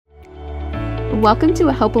Welcome to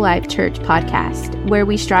a Hope Alive Church podcast, where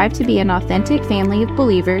we strive to be an authentic family of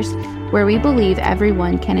believers, where we believe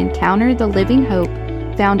everyone can encounter the living hope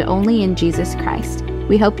found only in Jesus Christ.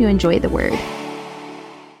 We hope you enjoy the word.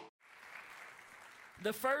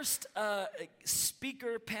 The first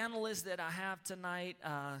speaker panelist that I have tonight,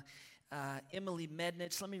 Emily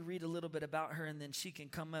Mednich. Let me read a little bit about her and then she can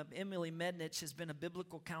come up. Emily Mednich has been a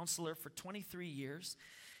biblical counselor for 23 years.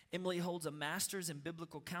 Emily holds a master's in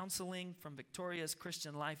biblical counseling from Victoria's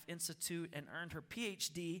Christian Life Institute and earned her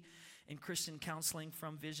PhD in Christian counseling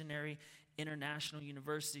from Visionary International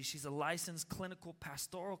University. She's a licensed clinical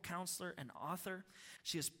pastoral counselor and author.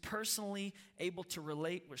 She is personally able to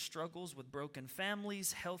relate with struggles with broken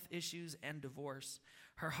families, health issues, and divorce.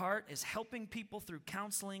 Her heart is helping people through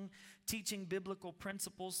counseling, teaching biblical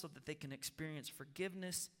principles so that they can experience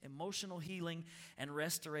forgiveness, emotional healing, and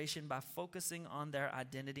restoration by focusing on their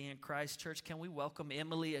identity in Christ. Church, can we welcome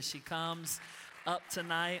Emily as she comes up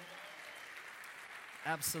tonight?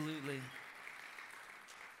 Absolutely.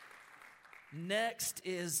 Next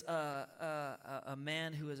is a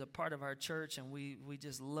man who is a part of our church, and we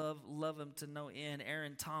just love him to no end,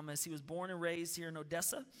 Aaron Thomas. He was born and raised here in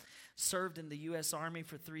Odessa, served in the U.S. Army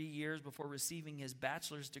for 3 years before receiving his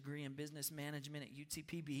bachelor's degree in business management at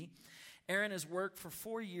UTPB. Aaron has worked for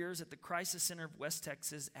 4 years at the Crisis Center of West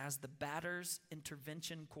Texas as the Batters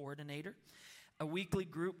Intervention Coordinator, a weekly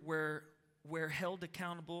group where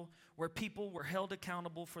people were held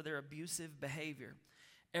accountable for their abusive behavior.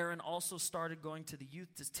 Aaron also started going to the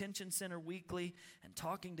Youth Detention Center weekly and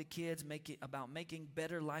talking to kids about making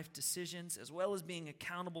better life decisions as well as being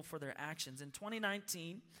accountable for their actions. In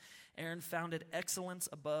 2019, Aaron founded Excellence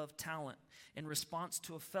Above Talent in response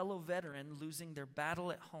to a fellow veteran losing their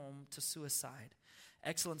battle at home to suicide.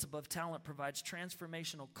 Excellence Above Talent provides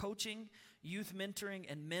transformational coaching, youth mentoring,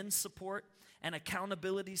 and men's support and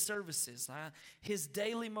accountability services. His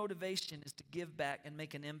daily motivation is to give back and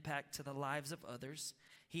make an impact to the lives of others.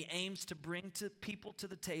 He aims to bring people to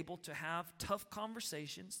the table to have tough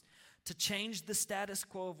conversations, to change the status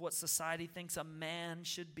quo of what society thinks a man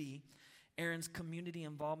should be. Aaron's community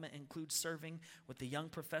involvement includes serving with the Young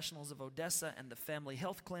Professionals of Odessa and the Family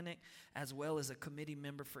Health Clinic, as well as a committee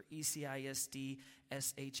member for ECISD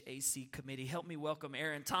SHAC Committee. Help me welcome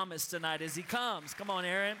Aaron Thomas tonight as he comes. Come on,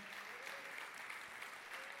 Aaron.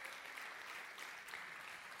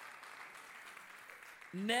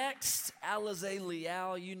 Next, Alize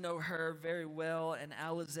Leal. You know her very well, and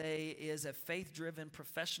Alize is a faith-driven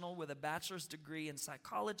professional with a bachelor's degree in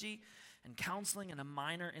psychology and counseling and a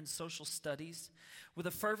minor in social studies. With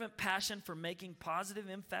a fervent passion for making positive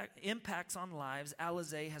impacts on lives,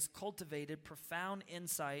 Alize has cultivated profound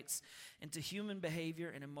insights into human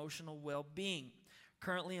behavior and emotional well-being.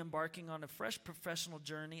 Currently embarking on a fresh professional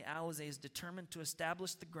journey, Alize is determined to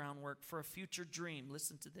establish the groundwork for a future dream.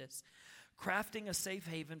 Listen to this. Crafting a safe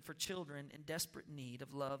haven for children in desperate need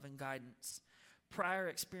of love and guidance. Prior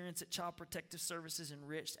experience at Child Protective Services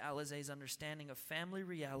enriched Alize's understanding of family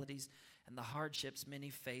realities and the hardships many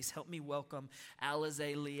face. Help me welcome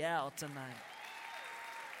Alize Leal tonight.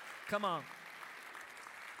 Come on.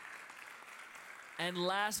 And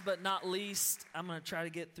last but not least, I'm going to try to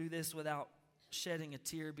get through this without shedding a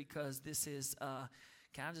tear because this is,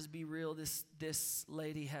 can I just be real? This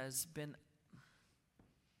lady has been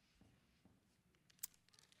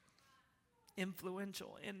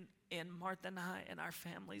influential in Martha and I and our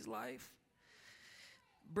family's life.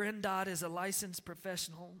 Bryn Dodd is a licensed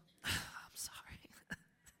professional. I'm sorry.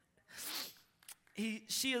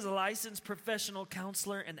 She is a licensed professional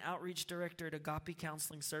counselor and outreach director at Agape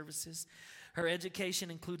Counseling Services. Her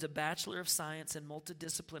education includes a Bachelor of Science in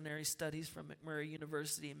Multidisciplinary Studies from McMurray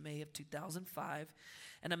University in May of 2005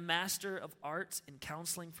 and a Master of Arts in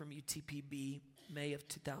Counseling from UTPB May of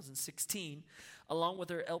 2016. Along with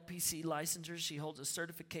her LPC licensure, she holds a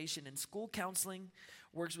certification in school counseling,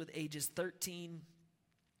 works with ages 13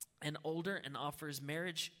 and older, and offers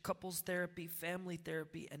marriage, couples therapy, family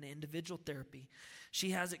therapy, and individual therapy. She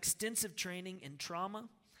has extensive training in trauma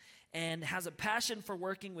and has a passion for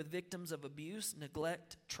working with victims of abuse,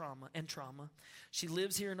 neglect, trauma. She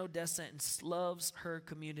lives here in Odessa and loves her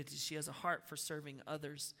community. She has a heart for serving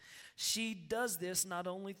others. She does this not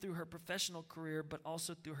only through her professional career, but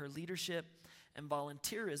also through her leadership and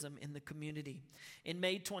volunteerism in the community. In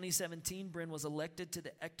May 2017, Bryn was elected to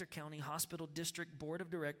the Ector County Hospital District Board of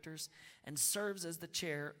Directors and serves as the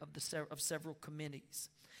chair of several committees.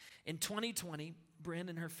 In 2020, Bryn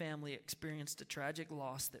and her family experienced a tragic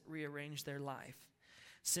loss that rearranged their life.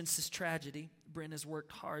 Since this tragedy, Bryn has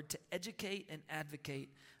worked hard to educate and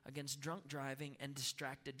advocate against drunk driving and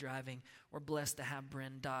distracted driving. We're blessed to have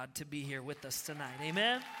Bryn Dodd to be here with us tonight.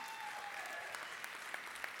 Amen?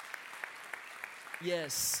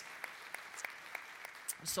 Yes.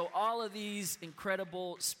 So all of these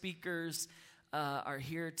incredible speakers are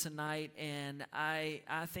here tonight, and I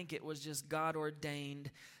think it was just God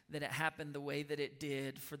ordained that it happened the way that it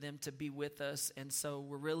did for them to be with us, and so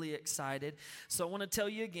we're really excited. So I want to tell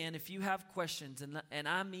you again, if you have questions, and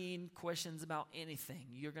I mean questions about anything,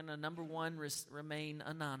 you're going to, number one, remain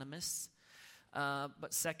anonymous.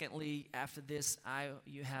 But secondly, after this,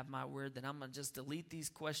 you have my word that I'm going to just delete these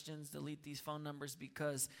questions, delete these phone numbers,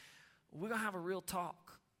 because we're going to have a real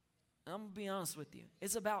talk. I'm going to be honest with you.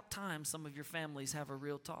 It's about time some of your families have a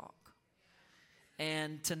real talk.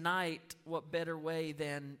 And tonight, what better way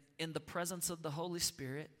than in the presence of the Holy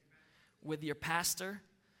Spirit, with your pastor,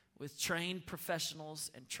 with trained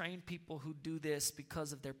professionals and trained people who do this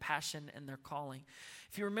because of their passion and their calling.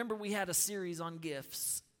 If you remember, we had a series on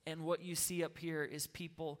gifts, and what you see up here is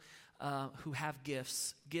people who have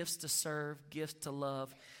gifts to serve, gifts to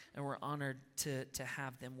love, and we're honored to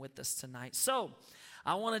have them with us tonight. So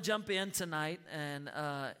I want to jump in tonight, and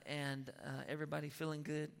everybody feeling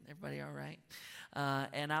good? Everybody all right?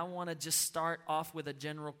 And I want to just start off with a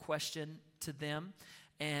general question to them,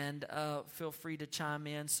 and feel free to chime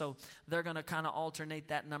in. So they're going to kind of alternate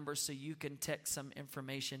that number so you can text some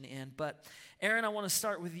information in. But Aaron, I want to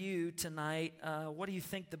start with you tonight. What do you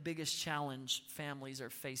think the biggest challenge families are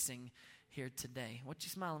facing here today? What you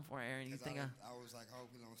smiling for, Aaron? You think I was like, hope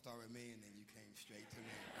you don't start with me, and then you came straight to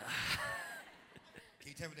me. Can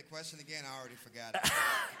you tell me the question again? I already forgot it.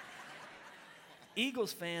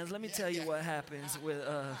 Eagles fans, let me tell you what happens with,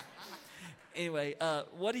 anyway,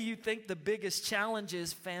 what do you think the biggest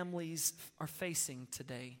challenges families are facing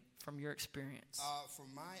today from your experience?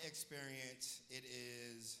 From my experience, it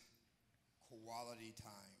is quality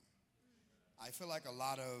time. I feel like a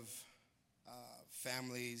lot of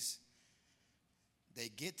families, they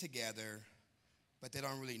get together, but they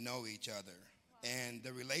don't really know each other. And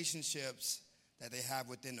the relationships that they have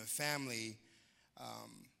within the family,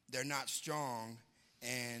 they're not strong,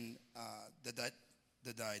 and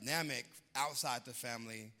the dynamic outside the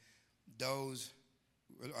family, those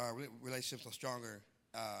relationships are stronger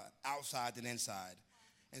outside than inside.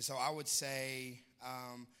 And so I would say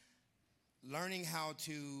learning how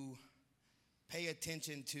to pay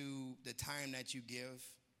attention to the time that you give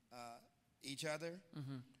each other,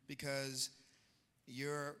 because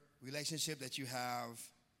your relationship that you have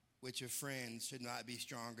with your friends should not be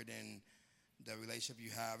stronger than the relationship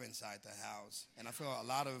you have inside the house. And I feel a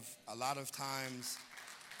lot of times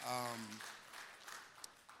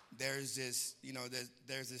there's this,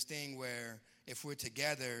 there's this thing where if we're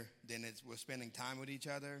together, then we're spending time with each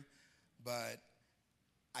other. But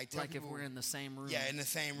I tell people, if we're in the same room. Yeah, in the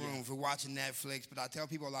same room. If we're watching Netflix. But I tell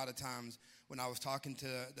people a lot of times when I was talking to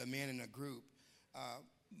the men in the group,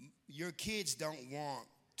 your kids don't want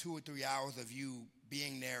 2 or 3 hours of you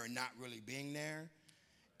being there and not really being there.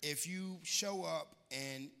 If you show up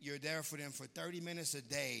and you're there for them for 30 minutes a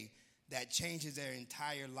day, that changes their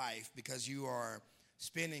entire life, because you are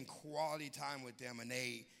spending quality time with them, and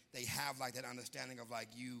they have like that understanding of like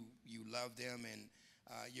you love them, and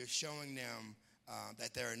you're showing them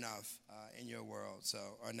that they're enough in your world,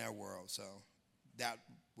 or in their world. So that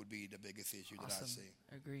would be the biggest issue that I see.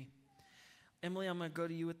 I agree. Emily, I'm going to go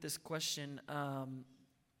to you with this question.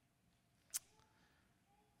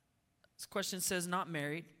 This question says, not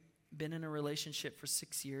married, been in a relationship for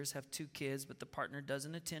 6 years, have 2 kids, but the partner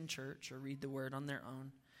doesn't attend church or read the word on their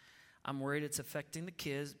own. I'm worried it's affecting the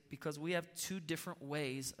kids because we have 2 different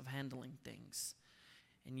ways of handling things.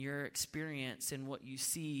 In your experience and what you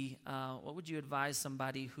see, what would you advise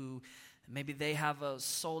somebody who maybe they have a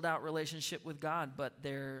sold-out relationship with God, but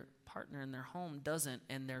their partner in their home doesn't,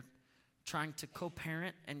 and they're trying to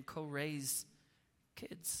co-parent and co-raise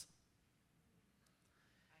kids?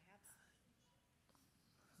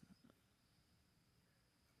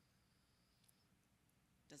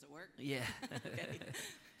 Does it work? Yeah. Okay.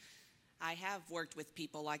 I have worked with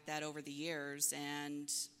people like that over the years, and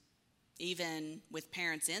even with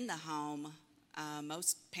parents in the home,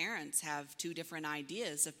 most parents have 2 different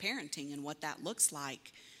ideas of parenting and what that looks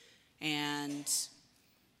like. And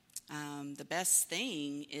the best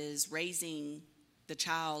thing is raising the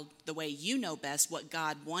child the way you know best, what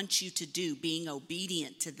God wants you to do, being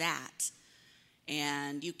obedient to that.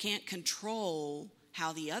 And you can't control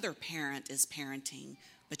how the other parent is parenting,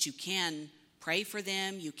 but you can pray for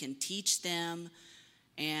them, you can teach them.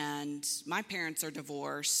 And my parents are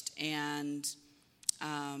divorced, and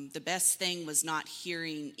the best thing was not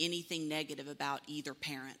hearing anything negative about either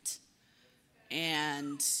parent.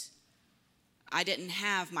 And I didn't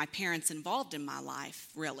have my parents involved in my life,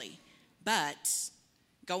 really. But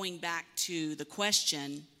going back to the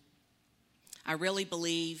question, I really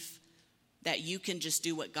believe that you can just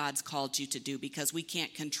do what God's called you to do, because we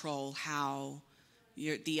can't control how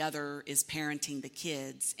the other is parenting the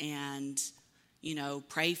kids. And,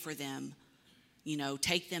 pray for them,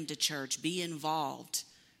 take them to church, be involved,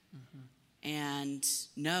 and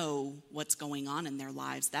know what's going on in their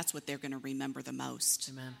lives. That's what they're going to remember the most.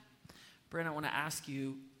 Amen. Brent, I want to ask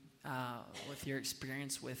you, with your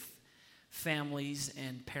experience with families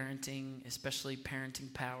and parenting, especially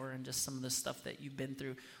parenting power and just some of the stuff that you've been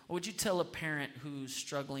through, what would you tell a parent who's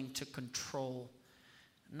struggling to control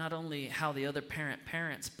not only how the other parent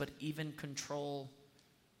parents, but even control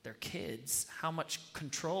their kids? How much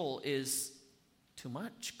control is too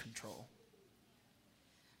much control?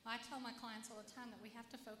 Well, I tell my clients all the time that we have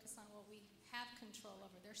to focus on what we have control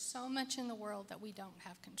over. There's so much in the world that we don't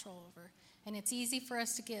have control over. And it's easy for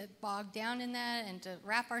us to get bogged down in that and to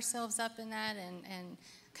wrap ourselves up in that and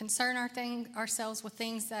concern ourselves with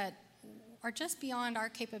things that are just beyond our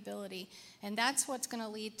capability. And that's what's going to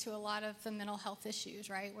lead to a lot of the mental health issues,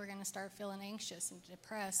 right? We're going to start feeling anxious and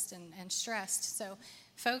depressed and stressed. So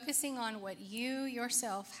focusing on what you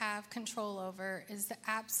yourself have control over is the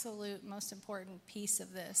absolute most important piece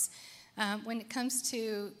of this. When it comes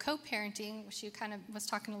to co-parenting, which you kind of was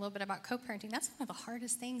talking a little bit about co-parenting, that's one of the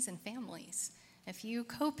hardest things in families. If you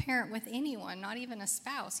co-parent with anyone, not even a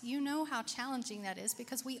spouse, you know how challenging that is,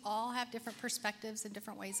 because we all have different perspectives and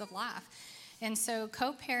different ways of life. And so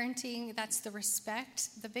co-parenting, that's the respect.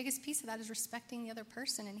 The biggest piece of that is respecting the other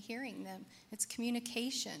person and hearing them. It's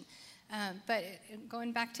communication. But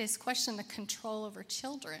going back to his question, the control over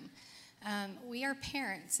children, we are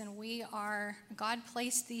parents, and God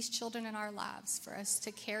placed these children in our lives for us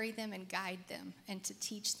to carry them and guide them and to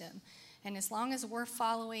teach them. And as long as we're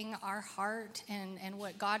following our heart and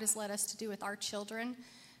what God has led us to do with our children,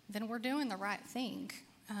 then we're doing the right thing.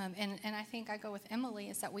 And I think I go with Emily,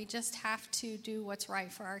 is that we just have to do what's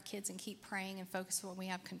right for our kids and keep praying and focus on what we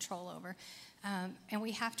have control over. And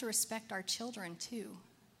we have to respect our children too,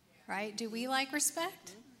 right? Do we like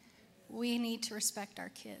respect? We need to respect our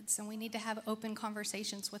kids, and we need to have open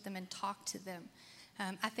conversations with them and talk to them.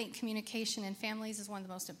 I think communication in families is one of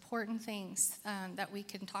the most important things that we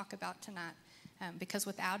can talk about tonight, because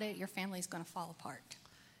without it, your family is going to fall apart.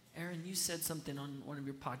 Aaron, you said something on one of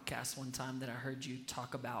your podcasts one time that I heard you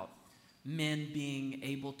talk about men being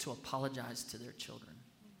able to apologize to their children,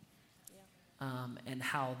 and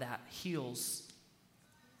how that heals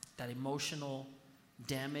that emotional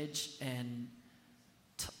damage. And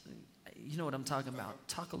you know what I'm talking about.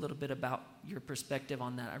 Talk a little bit about your perspective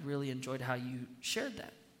on that. I really enjoyed how you shared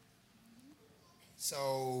that.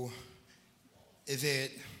 So,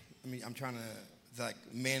 I'm trying to, like,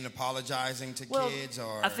 men apologizing to kids,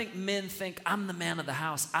 or? I think men think, I'm the man of the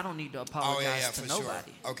house. I don't need to apologize to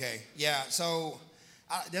nobody. Sure. Okay, yeah, so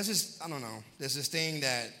there's this thing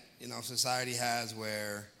that, society has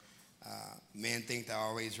where men think they're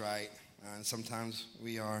always right, and sometimes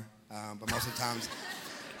we are, but most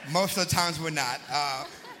of the times we're not.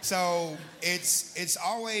 So it's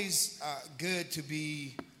always good to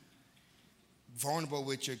be vulnerable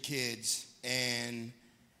with your kids, and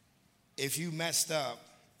if you messed up,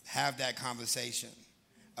 have that conversation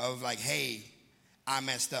of like, hey, I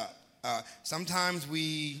messed up. Sometimes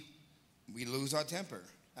we lose our temper,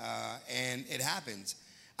 and it happens.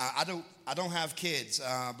 I don't have kids,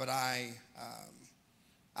 but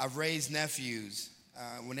I've raised nephews.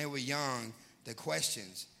 When they were young, the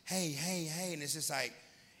questions, hey, and it's just like,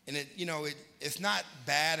 and it's not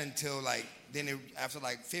bad until after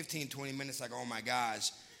 15, 20 minutes, like, oh my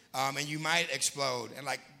gosh. And you might explode and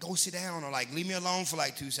go sit down, or leave me alone for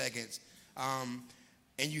 2 seconds. And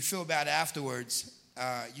you feel bad afterwards.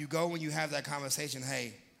 You go when you have that conversation,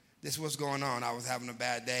 hey, this is what's going on. I was having a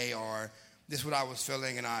bad day, or this is what I was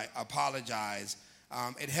feeling, and I apologize.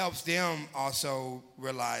 It helps them also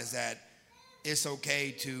realize that it's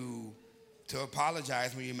okay to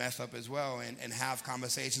apologize when you mess up as well, and have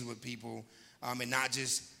conversations with people, and not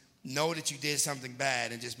just know that you did something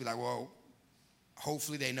bad and just be like, well,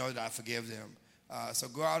 hopefully they know that I forgive them. So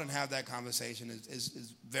go out and have that conversation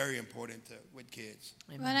is very important with kids.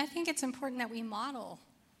 Amen. But I think it's important that we model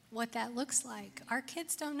what that looks like. Our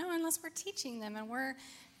kids don't know unless we're teaching them,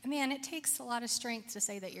 and it takes a lot of strength to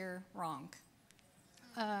say that you're wrong.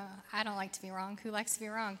 I don't like to be wrong. Who likes to be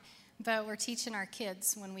wrong? But we're teaching our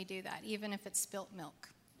kids when we do that, even if it's spilt milk.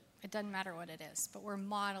 It doesn't matter what it is, but we're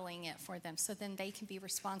modeling it for them, so then they can be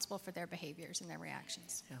responsible for their behaviors and their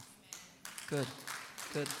reactions. Yeah.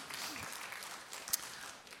 Good.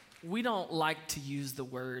 We don't like to use the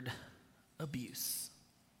word abuse.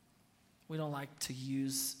 We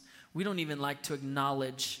don't even like to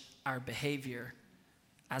acknowledge our behavior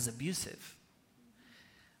as abusive.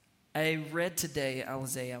 I read today,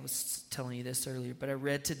 Alizé, I was telling you this earlier, but I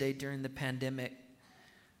read today during the pandemic,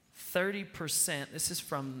 30%, this is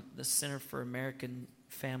from the Center for American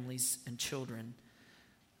Families and Children,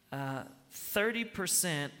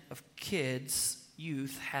 30% of kids,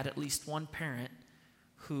 youth, had at least one parent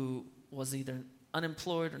who was either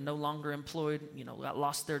unemployed or no longer employed,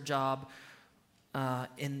 lost their job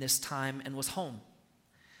in this time and was home.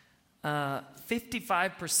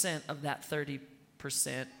 55% of that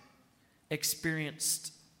 30%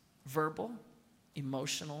 experienced verbal,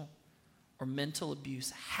 emotional, or mental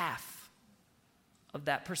abuse. Half of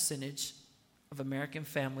that percentage of American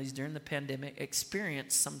families during the pandemic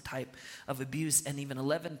experienced some type of abuse, and even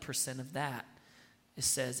 11% of that, it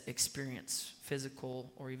says, experience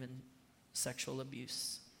physical or even sexual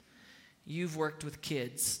abuse. You've worked with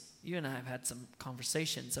kids. You and I have had some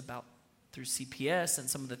conversations about through CPS and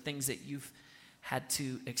some of the things that you've had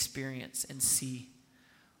to experience and see.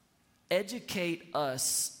 Educate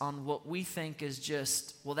us on what we think is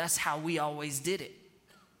just, well, that's how we always did it.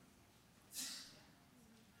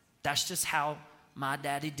 That's just how my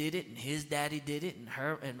daddy did it, and his daddy did it, and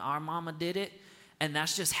her and our mama did it, and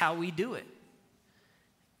that's just how we do it.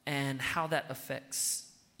 And how that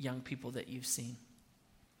affects young people that you've seen.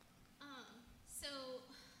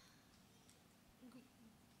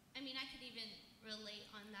 I could even relate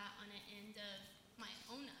on that on an end of my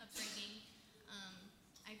own upbringing.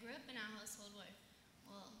 I grew up in a household where,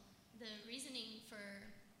 the reasoning for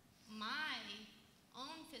my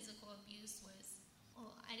own physical abuse was,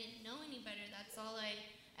 I didn't know any better. That's all I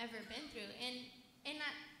ever been through. And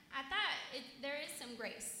at that, there is some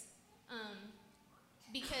grace,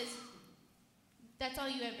 because that's all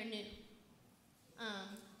you ever knew.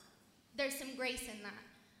 There's some grace in that.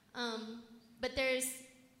 But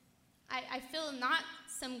I feel not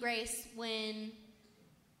some grace when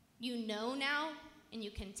you know now and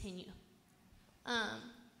you continue.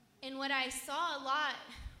 And what I saw a lot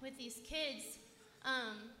with these kids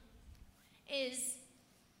is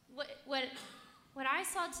what I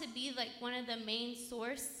saw to be like one of the main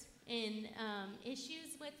source in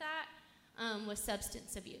issues with that was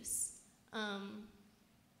substance abuse,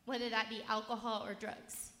 whether that be alcohol or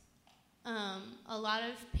drugs. A lot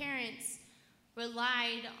of parents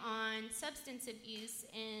relied on substance abuse,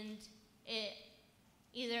 and it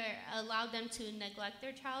either allowed them to neglect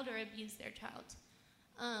their child or abuse their child.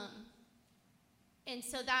 And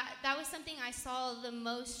so that was something I saw the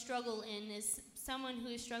most struggle in, is someone who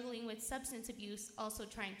is struggling with substance abuse also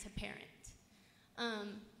trying to parent.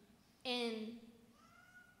 And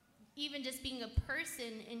even just being a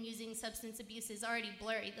person and using substance abuse is already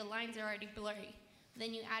blurry. The lines are already blurry.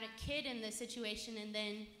 Then you add a kid in the situation, and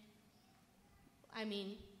then,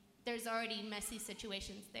 there's already messy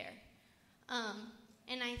situations there.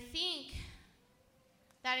 And I think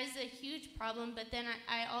that is a huge problem, but then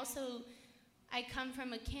I come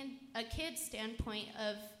from a kid's standpoint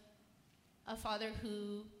of a father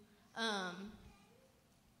who,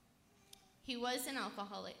 he was an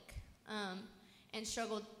alcoholic, and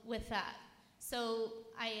struggled with that. So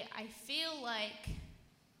I feel like,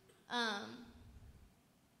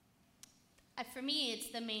 for me, it's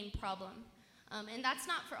the main problem. And that's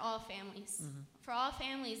not for all families. Mm-hmm. For all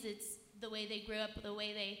families, it's the way they grew up, the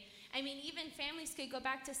way they, even families could go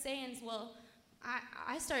back to saying, well,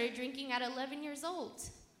 I started drinking at 11 years old.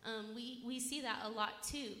 We see that a lot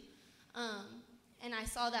too. And I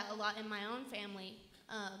saw that a lot in my own family.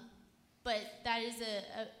 But that is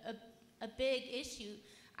a big issue.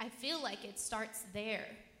 I feel like it starts there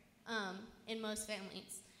in most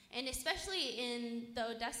families. And especially in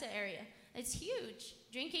the Odessa area. It's huge.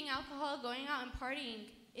 Drinking alcohol, going out and partying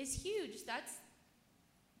is huge. That's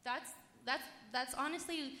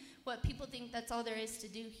honestly what people think that's all there is to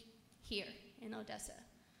do here in Odessa.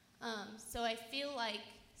 So I feel like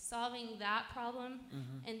solving that problem,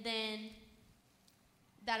 mm-hmm. and then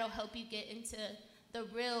that'll help you get into the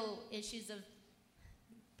real issues of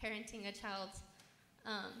parenting a child.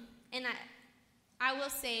 And I will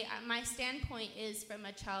say my standpoint is from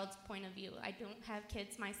a child's point of view. I don't have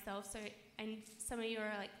kids myself, so and some of you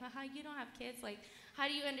are like, well, how you don't have kids? Like, how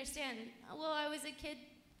do you understand? Well, I was a kid,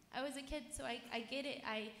 so I get it.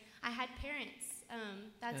 I had parents.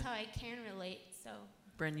 That's how I can relate. So,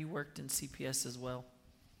 Bren, you worked in CPS as well.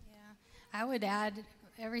 Yeah, I would add,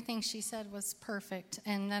 everything she said was perfect,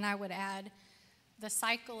 and then I would add the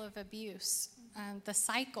cycle of abuse. The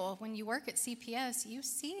cycle, when you work at CPS, you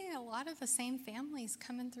see a lot of the same families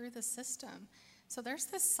coming through the system. So there's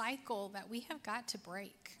this cycle that we have got to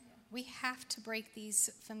break. We have to break these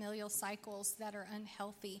familial cycles that are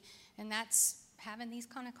unhealthy, and that's having these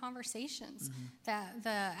kind of conversations. That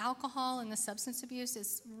the alcohol and the substance abuse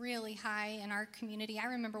is really high in our community. I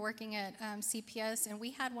remember working at CPS, and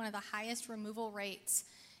we had one of the highest removal rates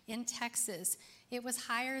in Texas. It was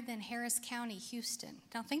higher than Harris County, Houston.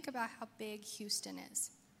 Now think about how big Houston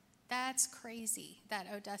is. That's crazy that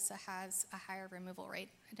Odessa has a higher removal rate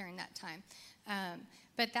during that time.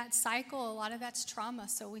 But that cycle, a lot of that's trauma.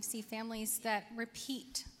 So we see families that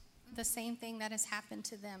repeat the same thing that has happened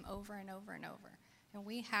to them over and over and over. And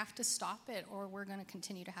we have to stop it, or we're going to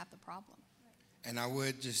continue to have the problem. And I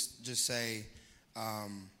would just say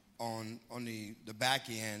on the back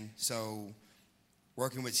end, so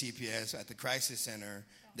working with CPS at the Crisis Center,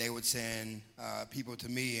 they would send people to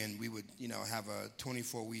me, and we would, have a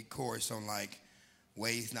 24-week course on,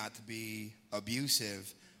 ways not to be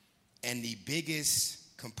abusive. And the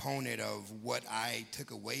biggest component of what I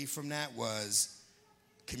took away from that was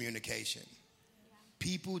communication.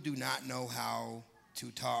 People do not know how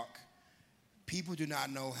to talk. People do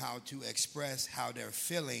not know how to express how they're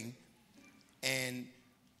feeling. And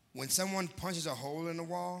when someone punches a hole in the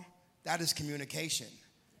wall, that is communication.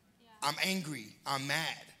 Yeah. I'm angry. I'm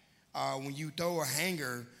mad. When you throw a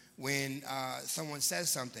hanger when someone says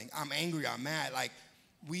something, I'm angry. I'm mad.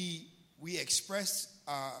 We express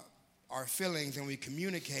our feelings and we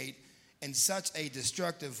communicate in such a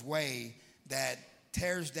destructive way that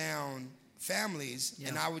tears down families. Yeah.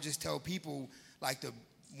 And I would just tell people,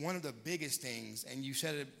 one of the biggest things, and you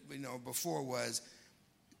said it before, was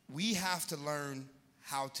we have to learn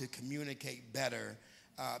how to communicate better,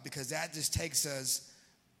 because that just takes us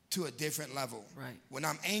to a different level. Right. When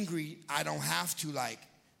I'm angry, I don't have to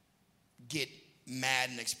get mad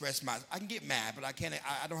and express I can get mad, but I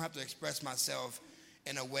don't have to express myself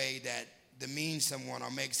in a way that demeans someone or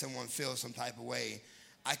makes someone feel some type of way.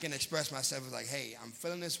 I can express myself as hey, I'm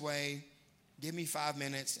feeling this way. Give me 5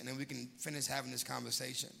 minutes, and then we can finish having this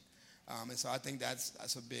conversation. And so I think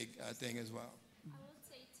that's a big thing as well. I will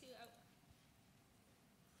say, too, it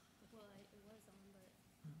was on,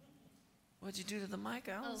 but... What'd you do to the mic,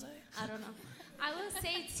 Alice? I don't know. I will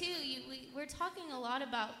say, too, we're talking a lot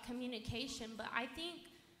about communication, but I think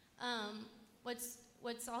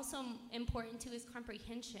what's also important, too, is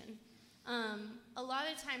comprehension. A lot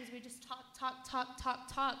of times we just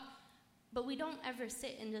talk, but we don't ever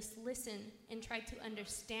sit and just listen and try to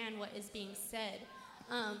understand what is being said.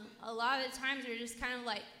 A lot of times we're just kind of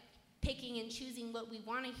picking and choosing what we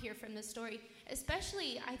want to hear from the story.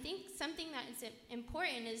 Especially, I think something that is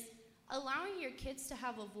important is allowing your kids to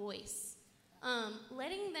have a voice.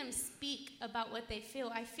 Letting them speak about what they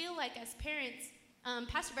feel. I feel like as parents,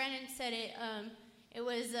 Pastor Brandon said it, it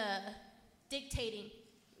was dictating.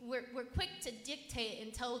 We're quick to dictate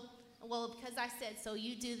and tell, because I said so,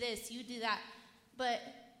 you do this, you do that. But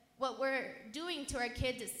what we're doing to our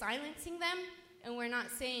kids is silencing them, and we're not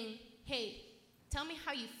saying, hey, tell me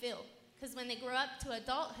how you feel. Because when they grow up to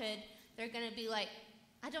adulthood, they're going to be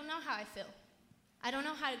I don't know how I feel. I don't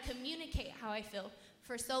know how to communicate how I feel.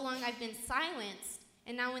 For so long, I've been silenced,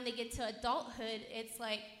 and now when they get to adulthood, it's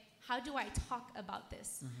how do I talk about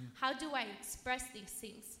this? Mm-hmm. How do I express these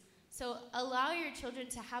things? So allow your children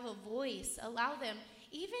to have a voice. Allow them,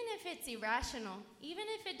 even if it's irrational, even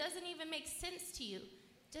if it doesn't even make sense to you,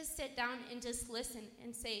 just sit down and just listen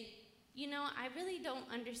and say, I really don't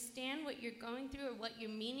understand what you're going through or what you're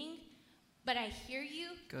meaning, but I hear you.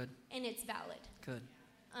 Good. And it's valid. Good.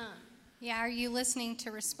 Are you listening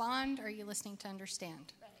to respond, or are you listening to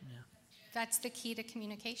understand? Right. Yeah. That's the key to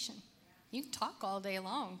communication. You can talk all day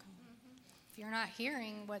long. Mm-hmm. If you're not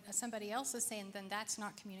hearing what somebody else is saying, then that's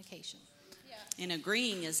not communication. Yeah. And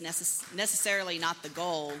agreeing is necessarily not the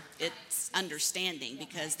goal. It's understanding,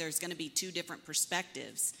 because there's going to be two different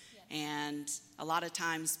perspectives. And a lot of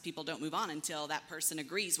times people don't move on until that person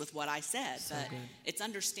agrees with what I said. So but good. It's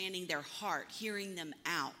understanding their heart, hearing them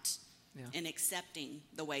out, and accepting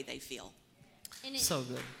the way they feel. And so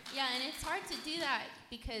good. Yeah, and it's hard to do that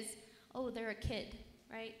because, they're a kid,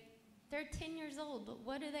 right? They're 10 years old, but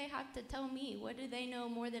what do they have to tell me? What do they know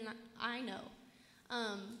more than I know?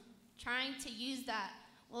 Trying to use that,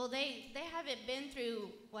 they haven't been through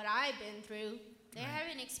what I've been through. They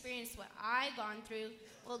haven't experienced what I've gone through.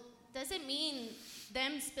 Well, doesn't mean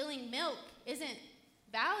them spilling milk isn't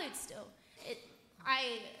valid still.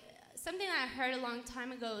 Something I heard a long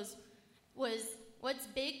time ago was what's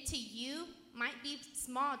big to you might be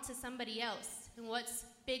small to somebody else, and what's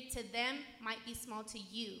big to them might be small to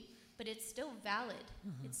you, but it's still valid.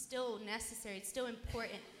 Mm-hmm. It's still necessary. It's still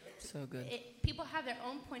important. So good. People have their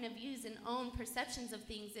own point of views and own perceptions of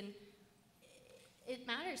things, and it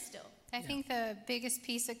matters still. I think the biggest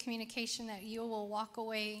piece of communication that you will walk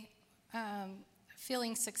away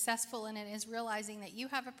feeling successful in it is realizing that you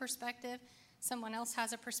have a perspective, someone else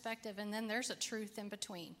has a perspective, and then there's a truth in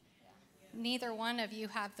between. Neither one of you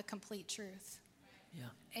have the complete truth. Yeah.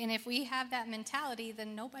 And if we have that mentality,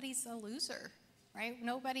 then nobody's a loser, right?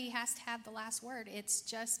 Nobody has to have the last word. It's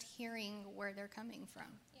just hearing where they're coming from.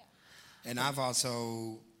 And I've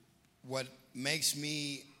also, what makes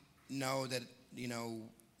me know that,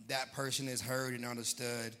 that person is heard and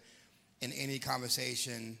understood in any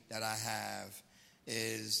conversation that I have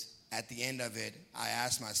is at the end of it, I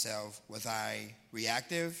ask myself, was I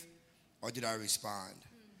reactive or did I respond?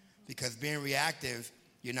 Because being reactive,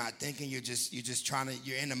 you're not thinking, you're just trying to,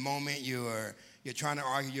 you're in the moment, you're trying to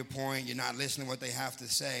argue your point, you're not listening to what they have to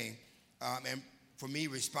say. And for me,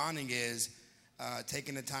 responding is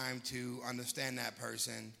taking the time to understand that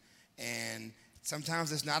person. And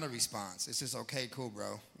sometimes it's not a response. It's just, okay, cool,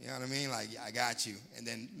 bro. You know what I mean? Like, I got you. And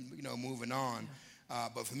then, moving on.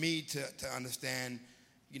 But for me to understand,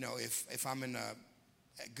 if I'm in a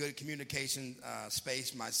good communication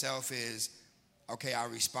space myself is, okay, I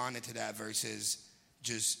responded to that versus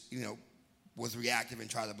just, was reactive and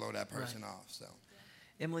tried to blow that person off. So,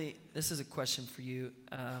 Emily, this is a question for you.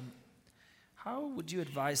 How would you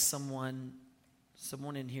advise someone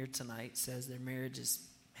in here tonight says their marriage is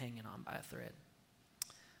hanging on by a thread?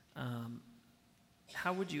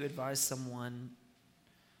 How would you advise someone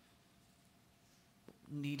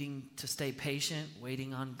needing to stay patient,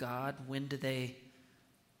 waiting on God? When do they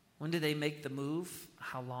make the move?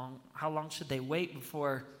 How long should they wait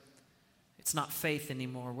before it's not faith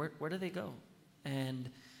anymore? Where do they go? And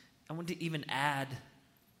I want to even add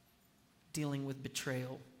dealing with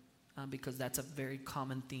betrayal, because that's a very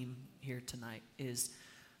common theme here tonight, is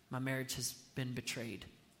my marriage has been betrayed.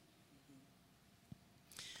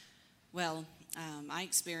 Well, I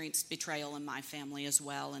experienced betrayal in my family as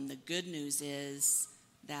well, and the good news is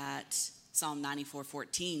that Psalm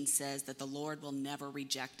 94:14 says that the Lord will never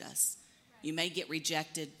reject us. You may get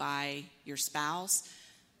rejected by your spouse,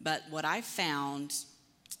 but what I've found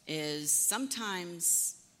is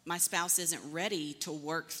sometimes my spouse isn't ready to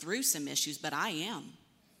work through some issues, but I am.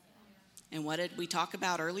 And what did we talk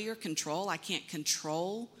about earlier? Control. I can't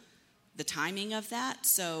control the timing of that.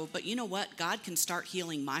 So, but you know what? God can start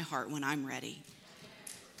healing my heart when I'm ready.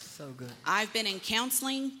 So good. I've been in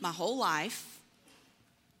counseling my whole life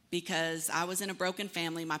because I was in a broken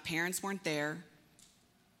family. My parents weren't there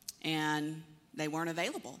and they weren't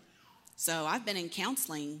available. So I've been in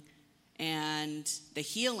counseling, and the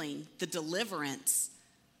healing, the deliverance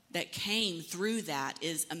that came through that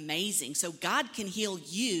is amazing. So God can heal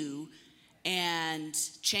you and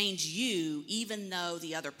change you even though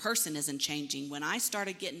the other person isn't changing. When I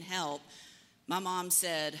started getting help, my mom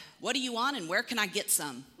said, "What do you want and where can I get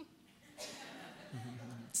some?"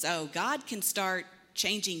 So God can start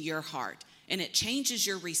changing your heart, and it changes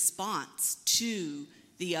your response to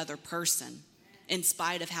the other person in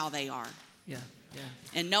spite of how they are. Yeah.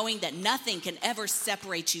 And knowing that nothing can ever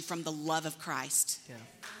separate you from the love of Christ. Yeah.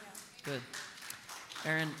 Good.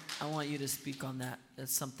 Aaron, I want you to speak on that.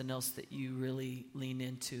 That's something else that you really lean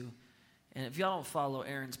into. And if y'all don't follow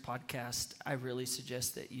Aaron's podcast, I really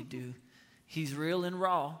suggest that you do. He's real and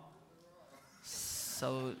raw.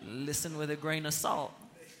 So listen with a grain of salt.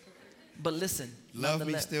 But listen. Love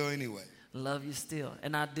me still anyway. Love you still.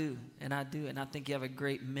 And I do. And I think you have a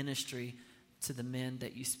great ministry to the men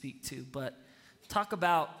that you speak to. But talk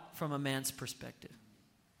about from a man's perspective.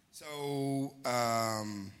 So,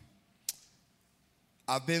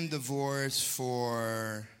 I've been divorced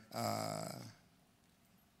for, I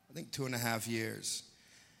think 2.5 years.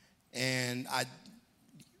 And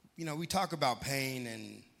we talk about pain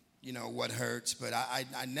and, what hurts, but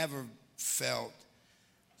I never felt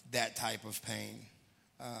that type of pain.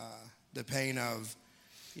 The pain of,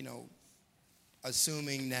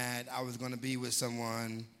 assuming that I was going to be with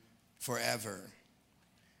someone forever.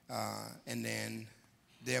 And then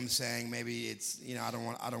them saying maybe it's, I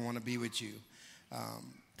don't want to be with you.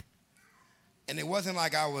 And it wasn't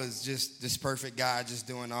like I was just this perfect guy just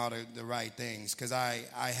doing all the right things, because I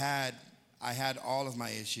had all of my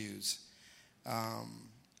issues.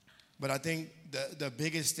 But I think the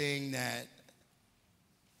biggest thing that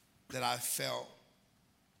I felt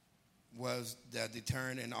was the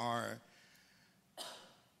deterrent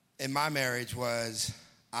in my marriage was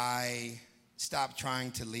I stopped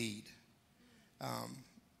trying to lead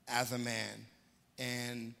as a man.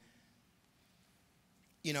 And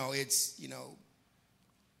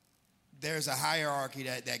there's a hierarchy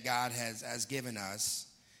that God has given us,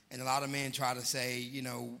 and a lot of men try to say,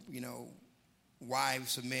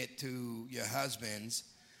 wives submit to your husbands,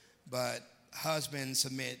 but husbands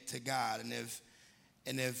submit to God. And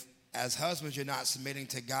if as husbands, you're not submitting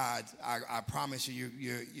to God, I promise you,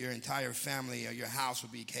 your entire family or your house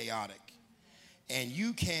will be chaotic. And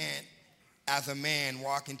you can't, as a man,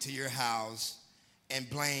 walk into your house and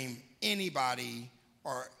blame anybody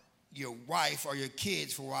or your wife or your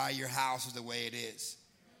kids for why your house is the way it is.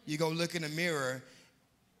 You go look in the mirror,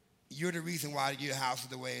 you're the reason why your house is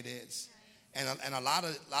the way it is. And a lot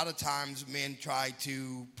of times men try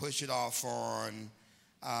to push it off on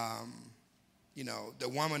the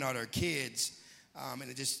woman or their kids, and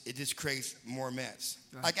it just creates more mess.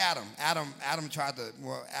 Right. Like Adam tried to,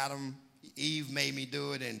 Eve made me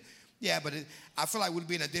do it, and but I feel like we'd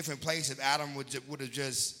be in a different place if Adam would have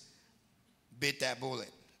just bit that bullet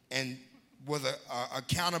and was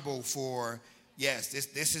accountable for, yes,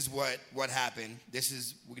 this is what happened, this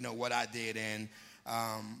is what I did, and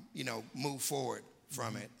move forward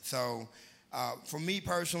from it. So for me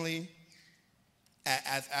personally,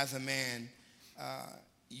 as a man,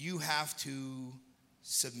 you have to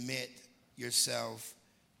submit yourself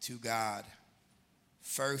to God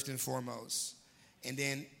first and foremost. And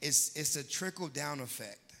then it's a trickle-down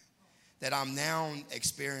effect that I'm now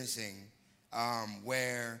experiencing,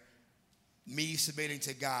 where me submitting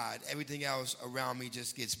to God, everything else around me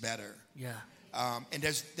just gets better. Yeah. And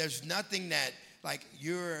there's nothing that, like,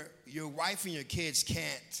 your wife and your kids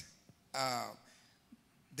can't,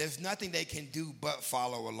 there's nothing they can do but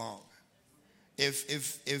follow along.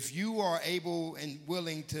 If you are able and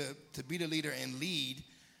willing to be the leader and lead,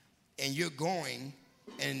 and you're going,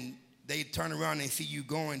 and they turn around and see you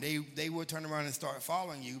going, they will turn around and start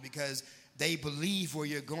following you because they believe where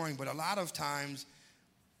you're going. But a lot of times,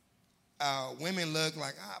 women look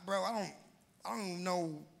like, bro, I don't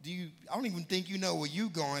know. I don't even think you know where you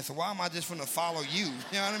going. So why am I just gonna follow you?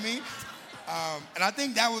 You know what I mean? And I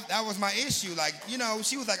think that was my issue. Like,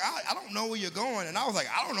 she was like, I don't know where you're going, and I was like,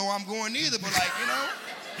 I don't know where I'm going either. But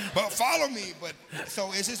but follow me. But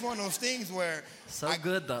so it's just one of those things where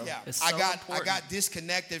good though. Yeah, it's so I got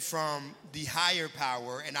disconnected from the higher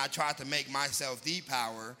power, and I tried to make myself the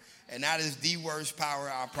power, and that is the worst power,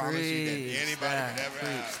 I promise you, that anybody could ever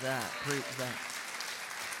have. Preach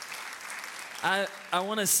that. I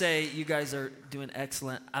want to say you guys are doing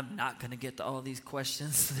excellent. I'm not going to get to all these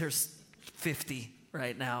questions. There's 50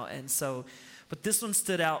 right now, and so. But this one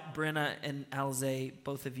stood out, Brenna and Alize,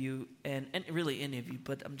 both of you, and really any of you,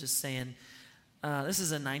 but I'm just saying, this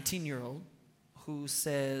is a 19-year-old who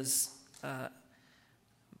says,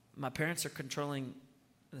 my parents are controlling,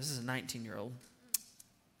 this is a 19-year-old,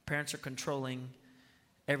 parents are controlling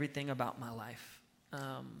everything about my life.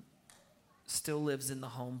 Still lives in the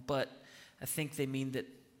home, but I think they mean that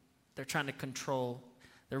they're trying to control,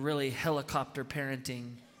 they're really helicopter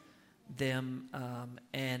parenting them,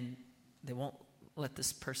 and they won't let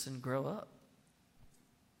this person grow up.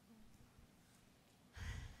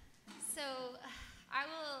 So I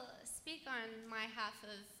will speak on my half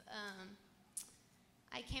of,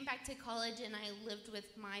 I came back to college and I lived with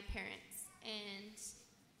my parents. And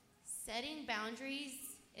setting boundaries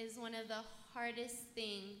is one of the hardest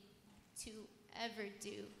things to ever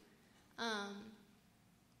do.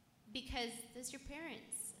 Because it's your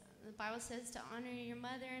parents. The Bible says to honor your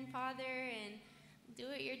mother and father and do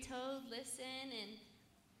what you're told, listen,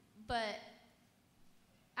 but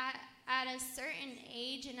at a certain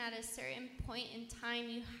age and at a certain point in time,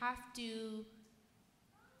 you have to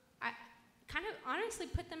kind of honestly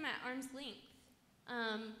put them at arm's length,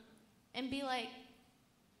 and be like,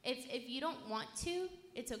 if you don't want to,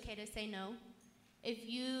 it's okay to say no. If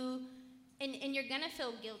you, and you're gonna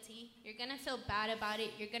feel guilty, you're gonna feel bad about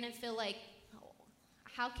it, you're gonna feel like,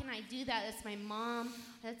 how can I do that? That's my mom,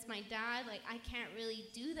 that's my dad, like I can't really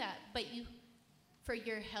do that. But you, for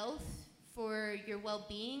your health, for your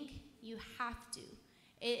well-being, you have to.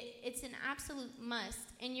 It's an absolute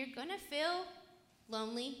must. And you're gonna feel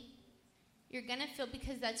lonely. You're gonna feel,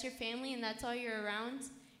 because that's your family and that's all you're around.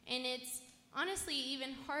 And it's honestly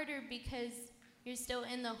even harder because you're still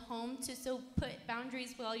in the home. To still put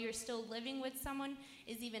boundaries while you're still living with someone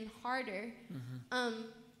is even harder. Mm-hmm.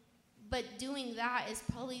 But doing that is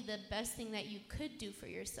probably the best thing that you could do for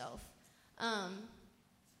yourself.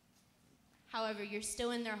 However, you're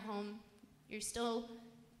still in their home. You're still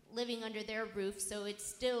living under their roof, so it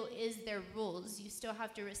still is their rules. You still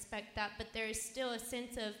have to respect that, but there is still a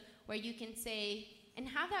sense of where you can say, and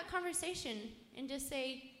have that conversation, and just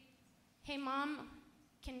say, hey, Mom,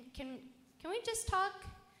 can we just talk?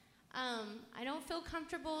 I don't feel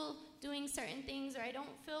comfortable doing certain things, or I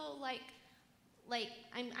don't feel like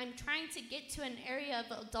I'm trying to get to an area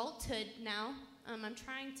of adulthood now. I'm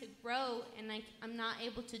trying to grow, and I'm not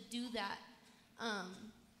able to do that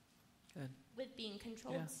with being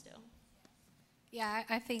controlled still. Yeah,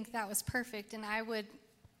 I think that was perfect, and I would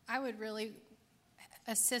really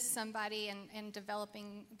assist somebody in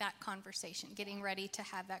developing that conversation, getting ready to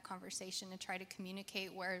have that conversation and try to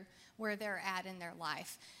communicate where they're at in their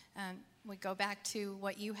life. We go back to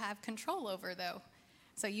what you have control over, though.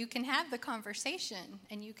 So you can have the conversation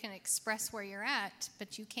and you can express where you're at,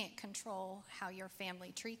 but you can't control how your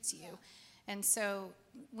family treats you. And so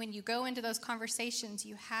when you go into those conversations,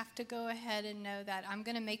 you have to go ahead and know that I'm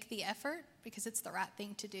going to make the effort because it's the right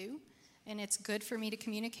thing to do, and it's good for me to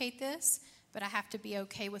communicate this, but I have to be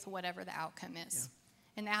okay with whatever the outcome is.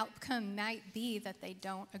 Yeah. And the outcome might be that they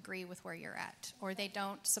don't agree with where you're at, or they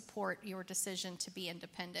don't support your decision to be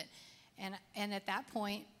independent. And at that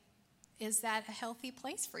point, is that a healthy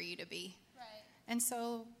place for you to be? Right. And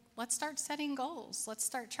so let's start setting goals. Let's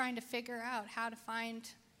start trying to figure out how to find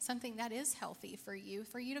something that is healthy for you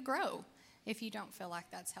to grow if you don't feel like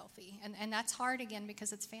that's healthy. And that's hard, again,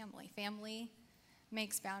 because it's family. Family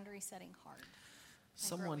makes boundary setting hard.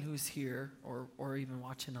 Someone who's here or even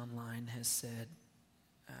watching online has said,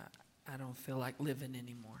 I don't feel like living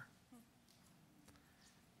anymore.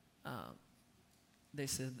 They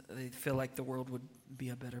said they feel like the world would be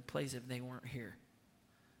a better place if they weren't here.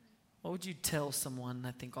 What would you tell someone?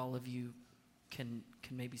 I think all of you can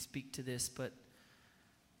maybe speak to this, but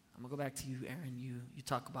I'm going to go back to you, Aaron. You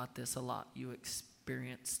talk about this a lot. You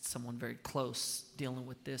experienced someone very close dealing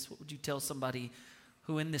with this. What would you tell somebody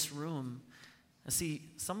who in this room, see,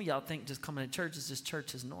 some of y'all think just coming to church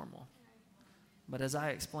is normal. But as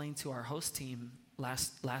I explained to our host team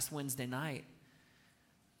last Wednesday night,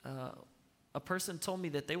 a person told me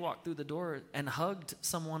that they walked through the door and hugged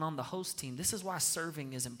someone on the host team. This is why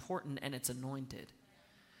serving is important and it's anointed.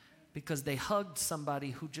 Because they hugged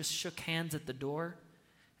somebody who just shook hands at the door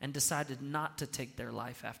and decided not to take their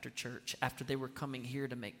life after church, after they were coming here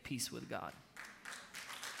to make peace with God.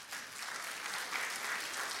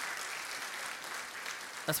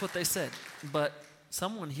 That's what they said. But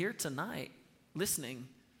someone here tonight listening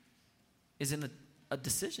is in a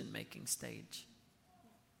decision-making stage.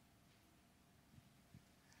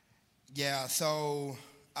 Yeah, so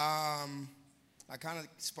I kind of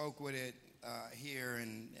spoke with it here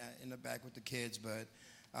and in the back with the kids, but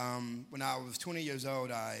when I was 20 years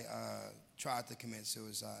old, I tried to commit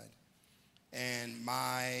suicide. And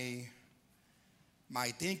my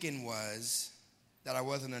thinking was that I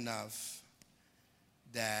wasn't enough,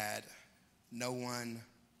 that no one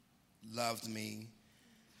loved me,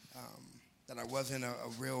 that I wasn't a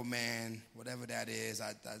real man, whatever that is.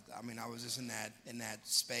 I mean, I was just in that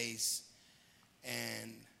space,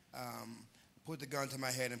 and put the gun to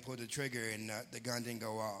my head and pulled the trigger, and the gun didn't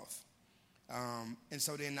go off. And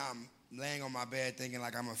so then I'm laying on my bed thinking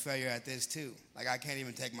like I'm a failure at this too. Like I can't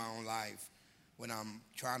even take my own life when I'm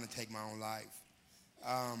trying to take my own life.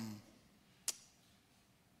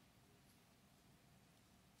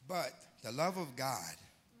 But the love of God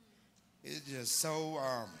is just so,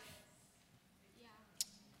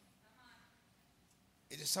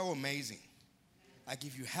 it is so amazing. Like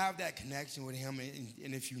if you have that connection with him,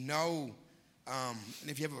 and if you know, and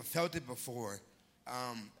if you ever felt it before,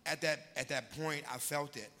 at that point I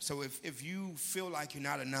felt it. So if you feel like you're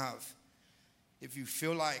not enough, if you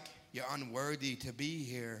feel like you're unworthy to be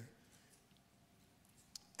here,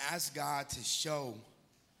 ask God to show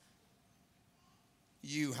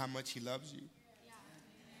you how much he loves you.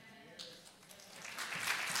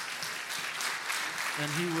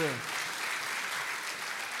 And he will.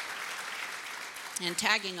 And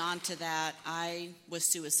tagging on to that, I was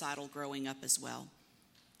suicidal growing up as well.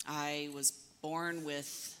 I was born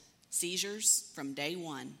with seizures from day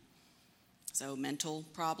one. So mental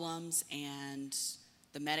problems, and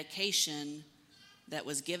the medication that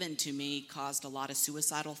was given to me caused a lot of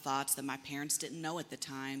suicidal thoughts that my parents didn't know at the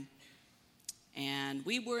time. And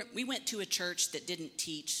we went to a church that didn't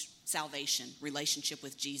teach salvation, relationship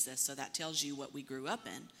with Jesus. So that tells you what we grew up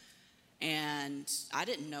in. And I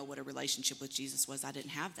didn't know what a relationship with Jesus was. I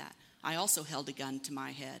didn't have that. I also held a gun to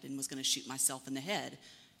my head and was going to shoot myself in the head.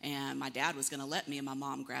 And my dad was going to let me, and my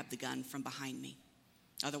mom grabbed the gun from behind me.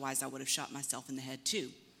 Otherwise, I would have shot myself in the head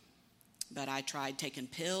too. But I tried taking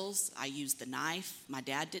pills. I used the knife. My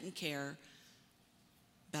dad didn't care.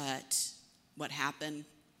 But what happened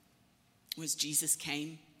was Jesus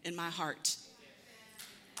came in my heart.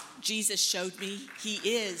 Jesus showed me he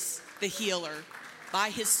is the healer. By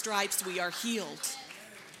his stripes we are healed.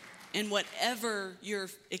 And whatever you're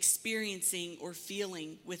experiencing or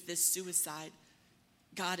feeling with this suicide,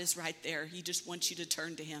 God is right there. He just wants you to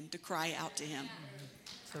turn to him, to cry out to him.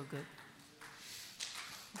 So good.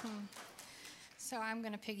 So I'm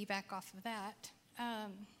going to piggyback off of that.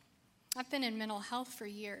 I've been in mental health for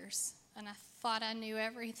years, and I thought I knew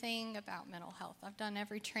everything about mental health. I've done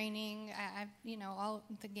every training. I've all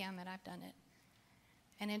the gamut. I've done it.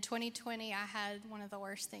 And in 2020, I had one of the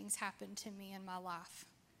worst things happen to me in my life.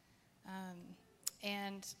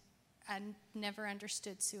 And I never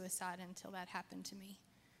understood suicide until that happened to me.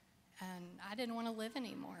 And I didn't want to live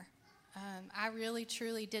anymore. I really,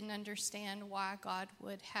 truly didn't understand why God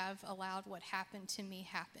would have allowed what happened to me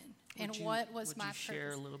happen. What was my purpose. Would you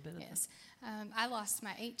share a little bit of Yes. I lost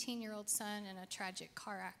my 18-year-old son in a tragic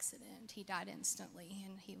car accident. He died instantly,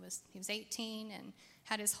 and he was 18 and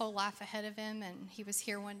had his whole life ahead of him, and he was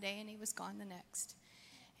here one day and he was gone the next.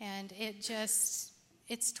 And it's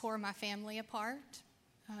tore my family apart,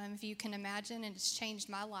 if you can imagine, and it's changed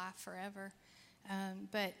my life forever.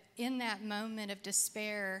 But in that moment of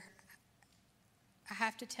despair, I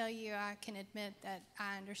have to tell you, I can admit that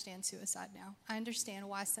I understand suicide now. I understand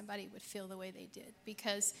why somebody would feel the way they did,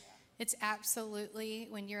 because it's absolutely,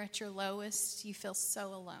 when you're at your lowest, you feel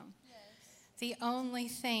so alone. Yes. The only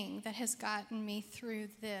thing that has gotten me through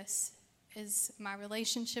this is my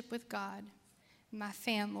relationship with God, my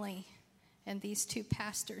family, and these two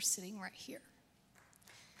pastors sitting right here.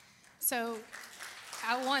 So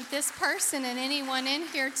I want this person and anyone in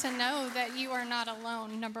here to know that you are not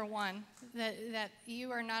alone, number one, that you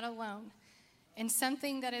are not alone. And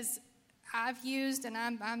something that I've used, and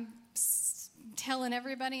I'm telling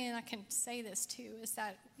everybody, and I can say this too, is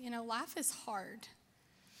that, life is hard.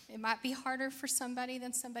 It might be harder for somebody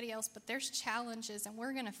than somebody else, but there's challenges, and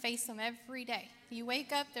we're going to face them every day. You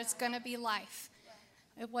wake up, there's going to be life.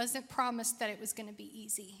 It wasn't promised that it was going to be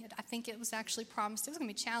easy. I think it was actually promised it was going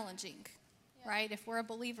to be challenging. Right? If we're a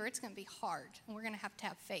believer, it's going to be hard, and we're going to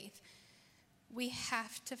have faith. We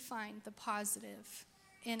have to find the positive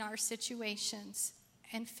in our situations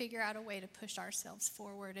and figure out a way to push ourselves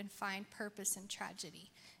forward and find purpose in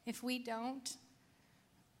tragedy. If we don't,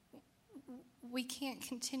 we can't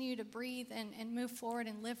continue to breathe and move forward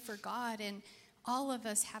and live for God. And all of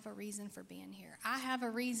us have a reason for being here. I have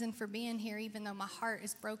a reason for being here, even though my heart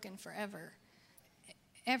is broken forever.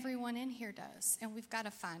 Everyone in here does, and we've got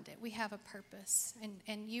to find it. We have a purpose,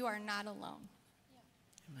 and you are not alone.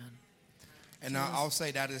 Amen. And I'll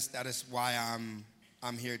say that is why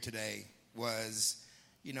I'm here today. Was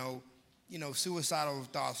suicidal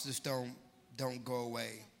thoughts just don't go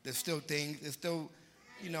away. There's still things. There's still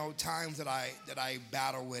times that I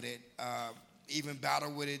battle with it. Even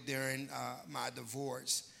battle with it during my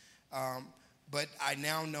divorce. But I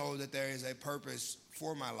now know that there is a purpose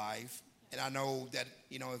for my life. And I know that,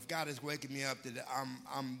 if God is waking me up, that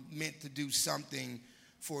I'm meant to do something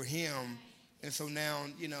for Him. And so now,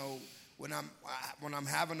 when I'm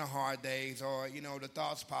having the hard days or, the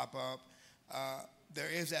thoughts pop up, there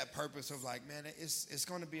is that purpose of like, man, it's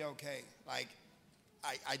going to be okay. Like,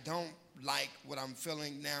 I don't like what I'm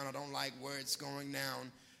feeling now. I don't like where it's going now.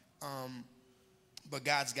 But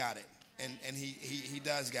God's got it. And He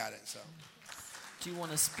does got it, so. Do you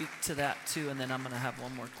want to speak to that too? And then I'm going to have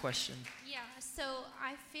one more question. Yeah, so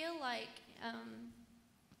I feel like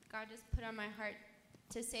God just put on my heart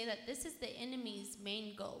to say that this is the enemy's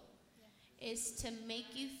main goal, is to make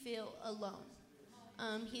you feel alone.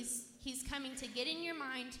 He's coming to get in your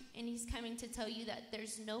mind, and he's coming to tell you that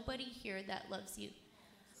there's nobody here that loves you.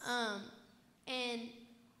 And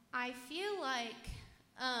I feel like,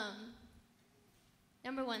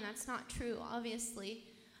 number one, that's not true, obviously.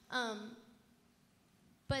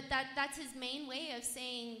 But that's his main way of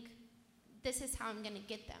saying, this is how I'm going to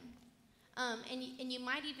get them. And you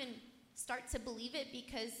might even start to believe it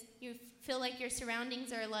because you feel like your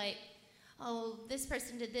surroundings are like, oh, this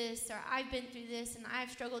person did this, or I've been through this, and I've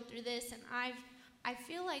struggled through this, and I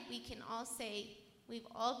feel like we can all say we've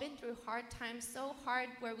all been through hard times, so hard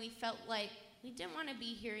where we felt like we didn't want to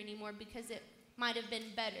be here anymore because it might have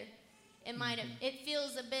been better. It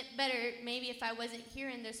feels a bit better maybe if I wasn't here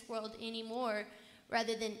in this world anymore,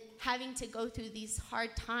 rather than having to go through these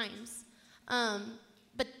hard times.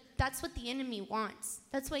 But that's what the enemy wants.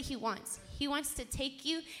 That's what he wants. He wants to take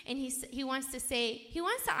you, and he wants to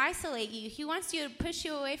isolate you. He wants you to push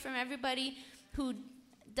you away from everybody who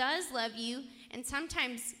does love you. And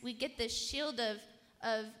sometimes we get this shield of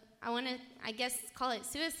I want to, I guess, call it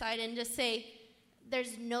suicide, and just say,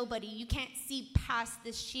 there's nobody. You can't see past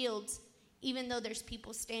this shield, even though there's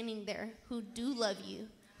people standing there who do love you,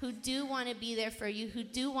 who do want to be there for you, who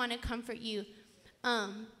do want to comfort you.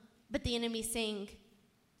 But the enemy's saying,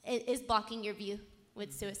 it is blocking your view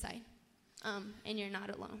with suicide. And you're not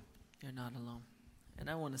alone. You're not alone. And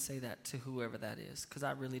I want to say that to whoever that is, because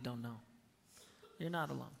I really don't know. You're not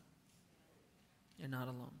alone. You're not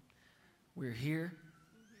alone. We're here.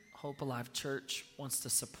 Hope Alive Church wants to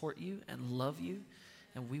support you and love you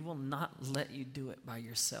And we will not let you do it by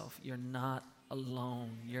yourself. You're not alone.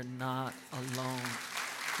 You're not alone.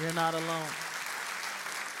 You're not alone.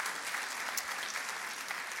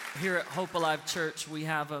 Here at Hope Alive Church, we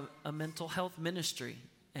have a mental health ministry.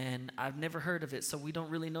 And I've never heard of it, so we don't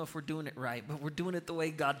really know if we're doing it right. But we're doing it the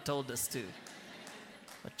way God told us to.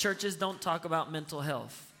 But churches don't talk about mental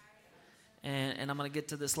health. And I'm going to get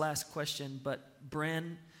to this last question. But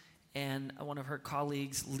Bren and one of her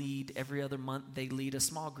colleagues lead every other month. They lead a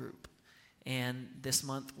small group. And this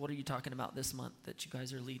month, what are you talking about this month that you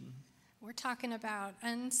guys are leading? We're talking about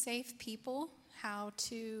unsafe people, how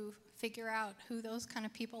to figure out who those kind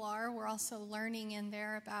of people are. We're also learning in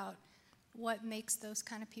there about what makes those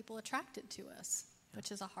kind of people attracted to us,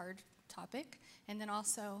 which is a hard topic. And then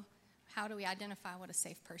also, how do we identify what a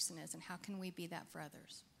safe person is and how can we be that for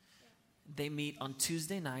others? They meet on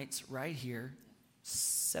Tuesday nights right here,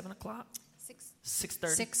 7 o'clock?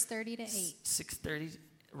 6:30? 6:30 to 8. 6:30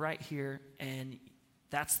 right here. And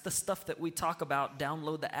that's the stuff that we talk about.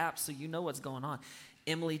 Download the app so you know what's going on.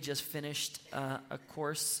 Emily just finished a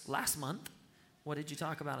course last month. What did you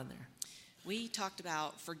talk about in there? We talked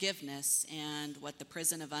about forgiveness and what the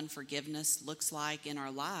prison of unforgiveness looks like in our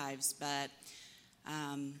lives, but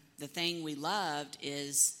the thing we loved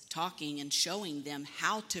is talking and showing them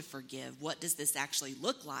how to forgive. What does this actually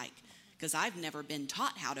look like? Because I've never been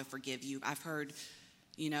taught how to forgive you. I've heard,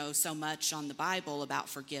 so much on the Bible about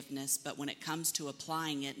forgiveness, but when it comes to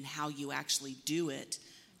applying it and how you actually do it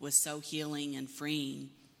was so healing and freeing.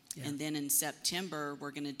 Yeah. And then in September,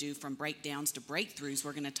 we're going to do from breakdowns to breakthroughs.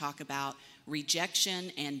 We're going to talk about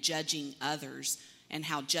rejection and judging others and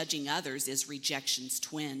how judging others is rejection's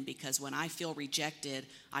twin. Because when I feel rejected,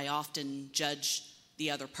 I often judge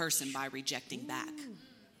the other person by rejecting back.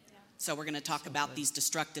 So we're going to talk about these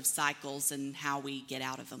destructive cycles and how we get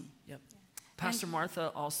out of them. Yep. Pastor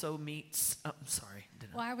Martha also meets,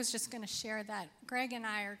 Well, I was just going to share that Greg and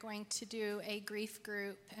I are going to do a grief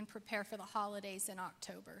group and prepare for the holidays in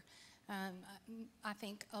October. I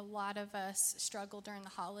think a lot of us struggle during the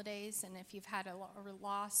holidays, and if you've had a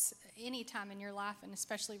loss any time in your life, and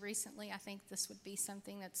especially recently, I think this would be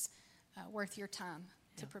something that's worth your time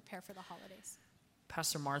to prepare for the holidays.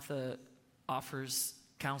 Pastor Martha offers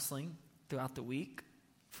counseling throughout the week.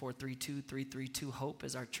 432-332-HOPE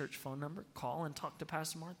is our church phone number. Call and talk to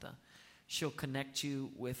Pastor Martha. She'll connect you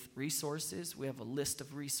with resources. We have a list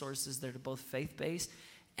of resources that are both faith-based,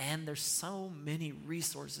 and there's so many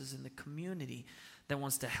resources in the community that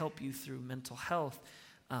wants to help you through mental health.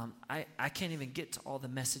 I can't even get to all the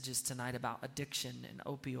messages tonight about addiction and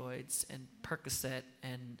opioids and Percocet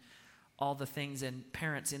and all the things, and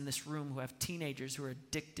parents in this room who have teenagers who are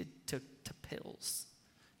addicted to pills.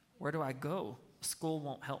 Where do I go? School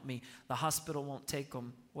won't help me. The hospital won't take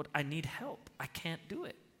them. I need help. I can't do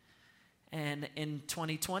it. And in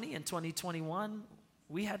 2020 and 2021,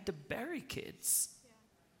 we had to bury kids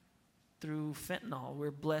through fentanyl. We're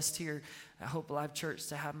blessed here at Hope Alive Church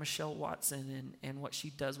to have Michelle Watson and what she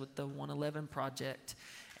does with the 111 Project,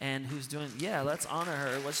 and who's doing, let's honor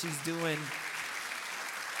her, what she's doing.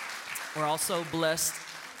 We're also blessed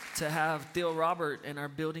to have Theo Robert and our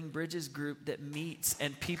Building Bridges group that meets,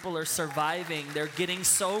 and people are surviving. They're getting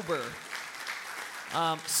sober.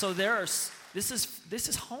 So this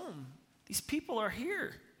is home. These people are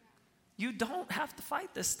here. You don't have to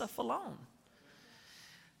fight this stuff alone.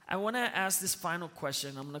 I want to ask this final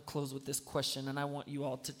question. I'm going to close with this question, and I want you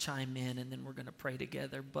all to chime in, and then we're going to pray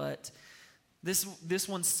together. But this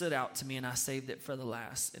one stood out to me, and I saved it for the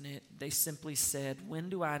last. And they simply said, when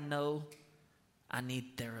do I know I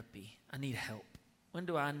need therapy? I need help. When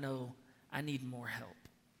do I know I need more help?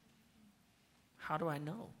 How do I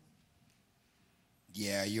know?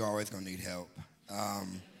 Yeah, you're always going to need help.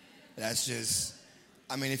 That's just,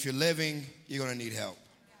 if you're living, you're going to need help.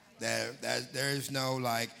 There's no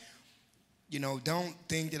don't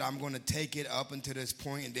think that I'm going to take it up until this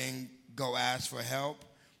point and then go ask for help,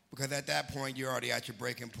 because at that point, you're already at your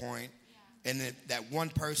breaking point. Yeah. And if that one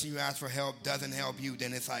person you ask for help doesn't help you,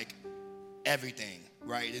 then it's like everything,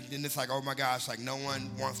 right? And then it's like, oh my gosh, no one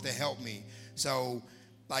wants to help me. So,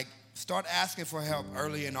 start asking for help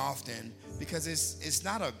early and often, because it's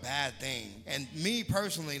not a bad thing. And me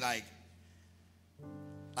personally, I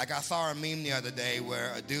saw a meme the other day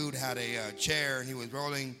where a dude had a chair and he was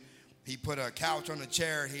rolling. He put a couch on the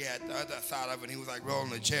chair. He had the other side of it. And he was rolling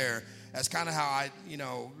the chair. That's kind of how I,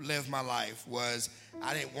 lived my life. Was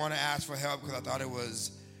I didn't want to ask for help because I thought it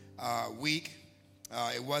was weak.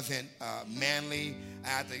 It wasn't manly.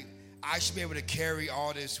 I should be able to carry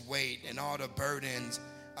all this weight and all the burdens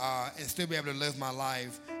and still be able to live my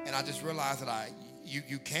life. And I just realized that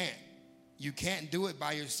you can't. You can't do it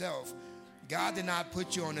by yourself. God did not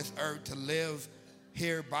put you on this earth to live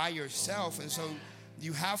here by yourself. And so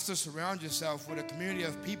you have to surround yourself with a community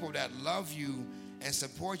of people that love you and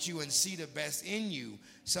support you and see the best in you.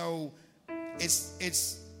 So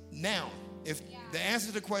it's now. If the answer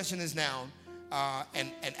to the question is now,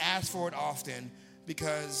 and ask for it often,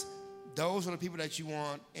 because those are the people that you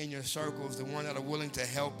want in your circles, the ones that are willing to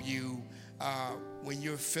help you when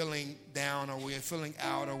you're feeling down or when you're feeling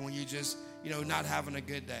out or when you're just, not having a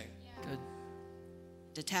good day. Good.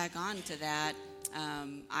 To tag on to that,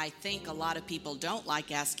 I think a lot of people don't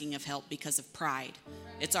like asking of help because of pride.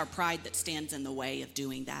 It's our pride that stands in the way of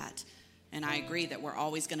doing that. And I agree that we're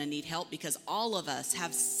always going to need help because all of us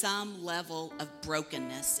have some level of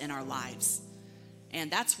brokenness in our lives.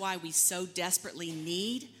 And that's why we so desperately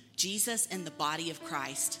need Jesus and the body of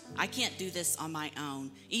Christ. I can't do this on my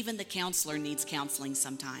own. Even the counselor needs counseling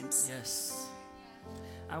sometimes. Yes.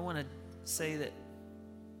 I want to say that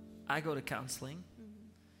I go to counseling.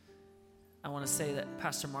 I want to say that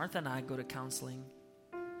Pastor Martha and I go to counseling.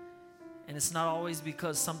 And it's not always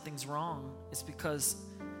because something's wrong. It's because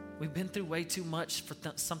we've been through way too much for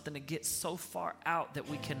something to get so far out that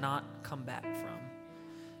we cannot come back from.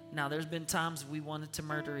 Now, there's been times we wanted to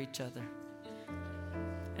murder each other.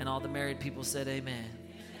 And all the married people said amen.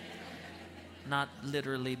 Not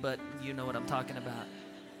literally, but you know what I'm talking about.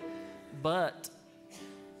 But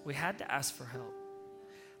we had to ask for help.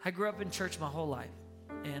 I grew up in church my whole life.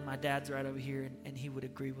 And my dad's right over here, and he would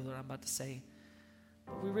agree with what I'm about to say.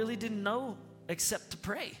 But we really didn't know except to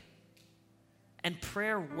pray. And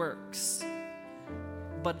prayer works.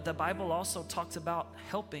 But the Bible also talks about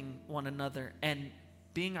helping one another and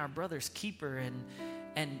being our brother's keeper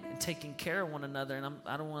and taking care of one another. And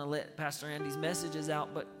I don't want to let Pastor Andy's messages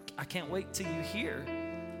out, but I can't wait till you hear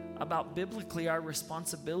about biblically our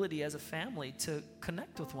responsibility as a family to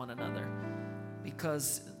connect with one another.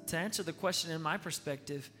 Because to answer the question in my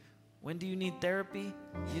perspective, when do you need therapy?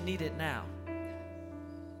 You need it now.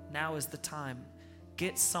 Now is the time.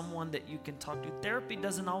 Get someone that you can talk to. Therapy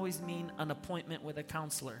doesn't always mean an appointment with a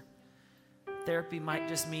counselor. Therapy might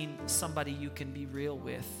just mean somebody you can be real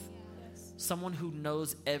with. Someone who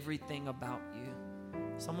knows everything about you.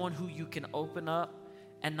 Someone who you can open up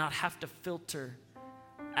and not have to filter.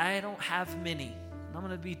 I don't have many. I'm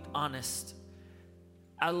going to be honest.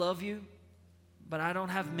 I love you, but I don't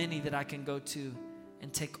have many that I can go to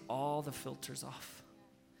and take all the filters off.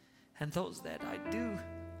 And those that I do,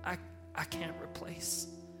 I can't replace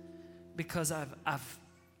because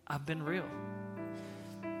I've been real.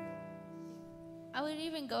 I would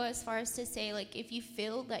even go as far as to say, like, if you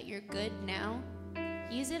feel that you're good now,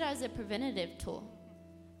 use it as a preventative tool.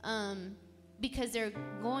 Because there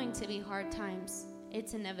are going to be hard times.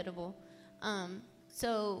 It's inevitable.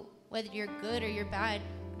 So whether you're good or you're bad,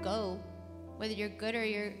 go. Whether you're good or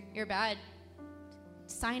you're bad,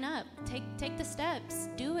 sign up. Take the steps.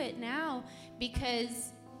 Do it now.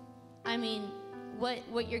 Because, I mean,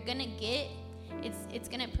 what you're going to get, it's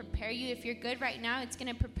going to prepare you. If you're good right now, it's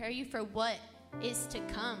going to prepare you for what is to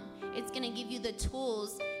come. It's going to give you the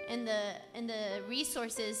tools and the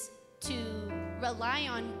resources to rely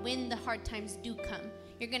on when the hard times do come.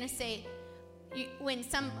 You're going to say, when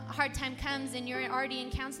some hard time comes and you're already in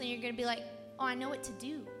counseling, you're going to be like, oh, I know what to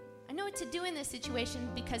do. I know what to do in this situation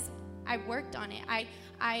because I worked on it.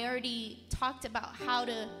 I already talked about how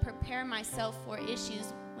to prepare myself for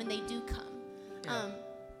issues when they do come. Yeah.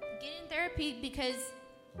 Get in therapy because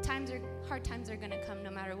hard times are going to come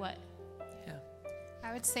no matter what. Yeah.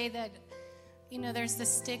 I would say that, there's this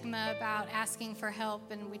stigma about asking for help,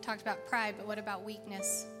 and we talked about pride, but what about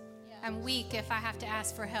weakness? Yeah. I'm weak if I have to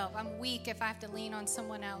ask for help. I'm weak if I have to lean on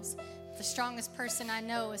someone else. The strongest person I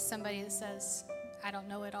know is somebody that says, I don't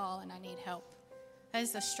know it all and I need help. That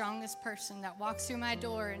is the strongest person that walks through my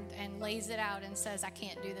door and lays it out and says, I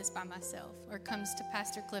can't do this by myself, or comes to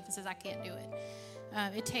Pastor Cliff and says, I can't do it.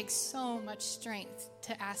 It takes so much strength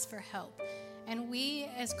to ask for help. And we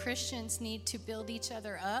as Christians need to build each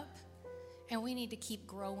other up, and we need to keep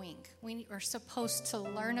growing. We are supposed to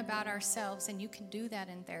learn about ourselves, and you can do that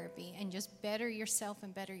in therapy, and just better yourself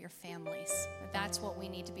and better your families. That's what we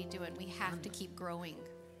need to be doing. We have to keep growing.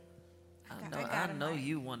 I know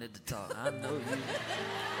you wanted to talk. I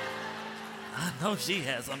know she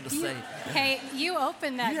has something to say. Hey, you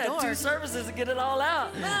opened that door. You had 2 services to get it all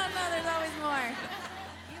out. No, there's always more.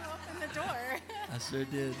 You opened the door. I sure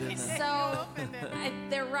did, didn't I? So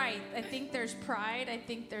they're right. I think there's pride. I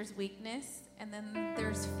think there's weakness. And then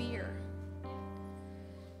there's fear.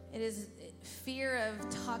 It is fear of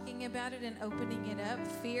talking about it and opening it up.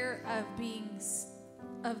 Fear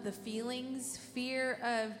of the feelings. Fear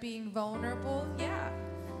of being vulnerable. Yeah.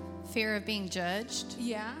 Fear of being judged.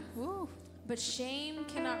 Yeah. Ooh. But shame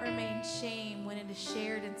cannot remain shame when it is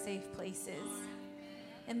shared in safe places.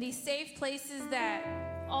 And these safe places that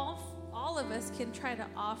all of us can try to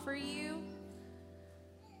offer you,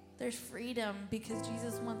 there's freedom because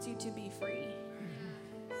Jesus wants you to be free.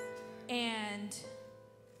 And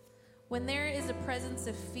when there is a presence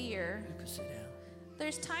of fear, You can sit down.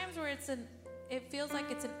 there's times where it feels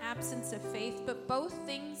like it's an absence of faith, but both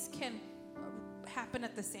things can happen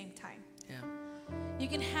at the same time. Yeah. You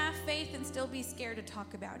can have faith and still be scared to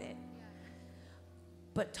talk about it.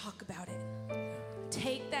 But talk about it.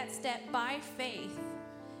 Take that step by faith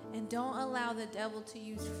and don't allow the devil to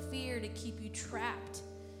use fear to keep you trapped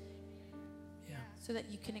Yeah. so that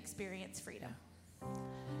you can experience freedom.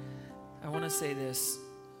 I want to say this,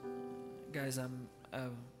 guys. I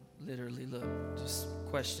literally look just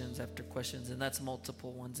questions after questions, and that's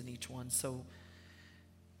multiple ones in each one. So,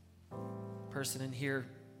 person in here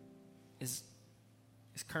is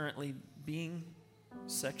currently being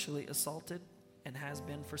sexually assaulted and has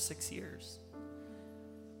been for 6 years.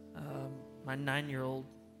 My 9-year-old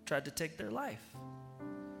tried to take their life.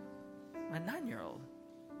 My 9-year-old.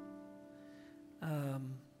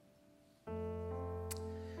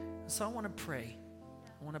 So I want to pray.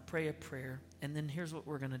 I want to pray a prayer. And then here's what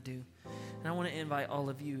we're going to do. And I want to invite all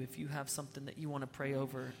of you, if you have something that you want to pray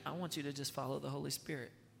over, I want you to just follow the Holy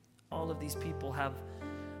Spirit. All of these people have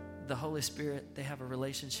the Holy Spirit. They have a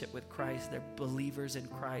relationship with Christ. They're believers in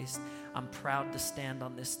Christ. I'm proud to stand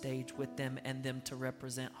on this stage with them and them to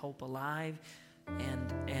represent Hope Alive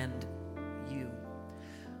and you.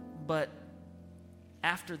 But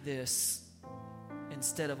after this,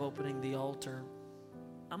 instead of opening the altar,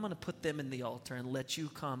 I'm going to put them in the altar and let you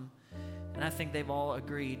come. And I think they've all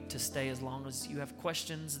agreed to stay as long as you have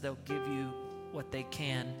questions. They'll give you what they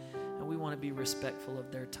can. And we want to be respectful of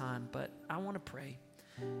their time. But I want to pray.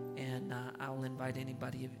 And I'll invite any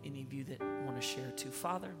of you that want to share too.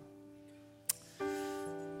 Father,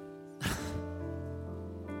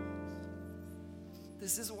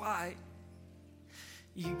 this is why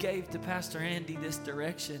you gave to Pastor Andy this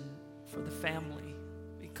direction for the family.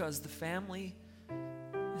 Because the family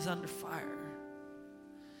is under fire.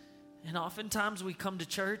 And oftentimes we come to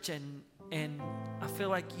church and I feel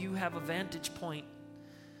like you have a vantage point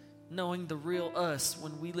knowing the real us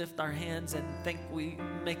when we lift our hands and think we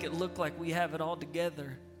make it look like we have it all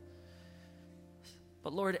together.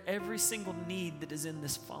 But Lord, every single need that is in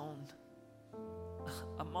this phone,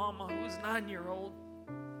 a mama who's 9-year-old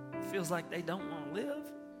feels like they don't want to live.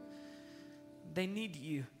 They need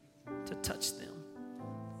you to touch them.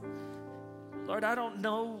 Lord, I don't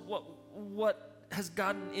know what has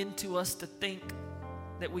gotten into us to think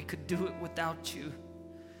that we could do it without you.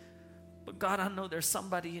 But God, I know there's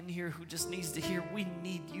somebody in here who just needs to hear we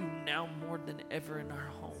need you now more than ever in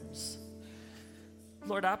our homes.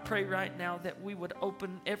 Lord, I pray right now that we would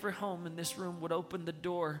open, every home in this room would open the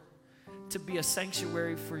door to be a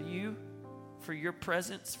sanctuary for you, for your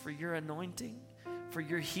presence, for your anointing, for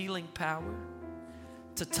your healing power,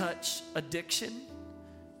 to touch addiction,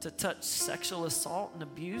 to touch sexual assault and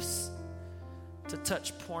abuse, to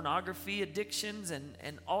touch pornography addictions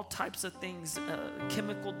and all types of things,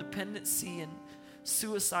 chemical dependency and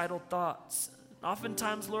suicidal thoughts.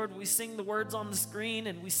 Oftentimes, Lord, we sing the words on the screen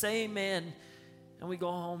and we say amen, and we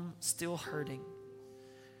go home still hurting.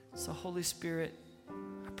 So, Holy Spirit,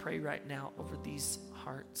 I pray right now over these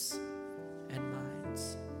hearts and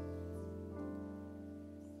minds.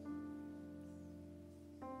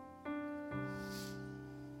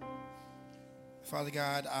 Father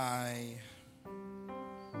God, I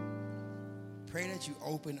pray that you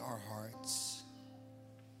open our hearts.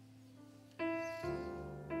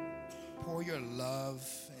 Pour your love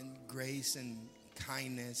and grace and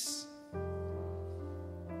kindness.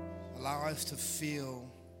 Allow us to feel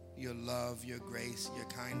your love, your grace, your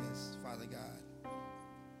kindness, Father God.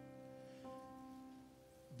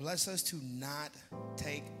 Bless us to not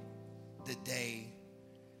take the day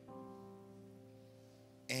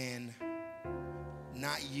and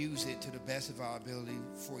not use it to the best of our ability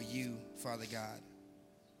for you, Father God.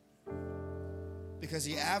 Because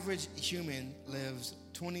the average human lives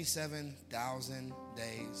 27,000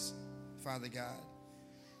 days, Father God.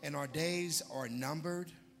 And our days are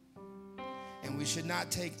numbered. And we should not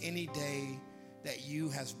take any day that you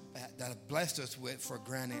have blessed us with for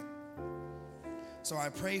granted. So I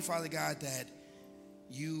pray, Father God, that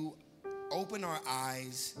you open our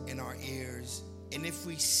eyes and our ears. And if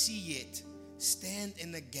we see it, stand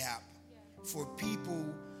in the gap for people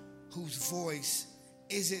whose voice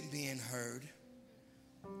isn't being heard.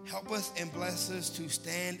 Help us and bless us to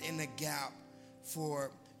stand in the gap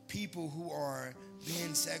for people who are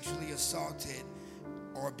being sexually assaulted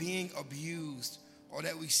or being abused, or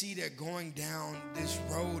that we see they're going down this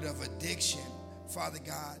road of addiction, Father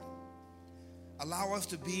God, allow us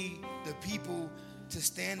to be the people to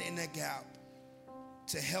stand in the gap,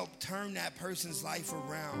 to help turn that person's life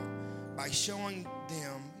around by showing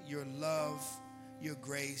them your love, your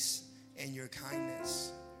grace, and your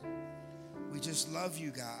kindness. We just love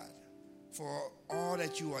you, God, for all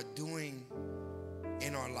that you are doing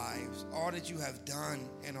in our lives, all that you have done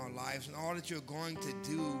in our lives, and all that you're going to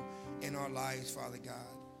do in our lives, Father God.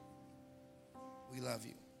 We love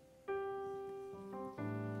you.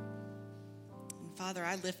 And Father,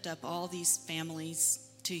 I lift up all these families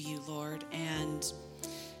to you, Lord, and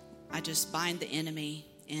I just bind the enemy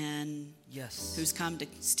and who's come to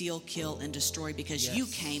steal, kill, and destroy, because you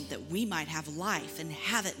came that we might have life and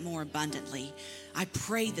have it more abundantly. I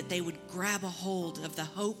pray that they would grab a hold of the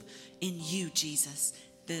hope in you, Jesus,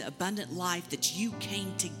 the abundant life that you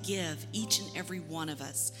came to give each and every one of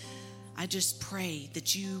us. I just pray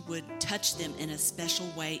that you would touch them in a special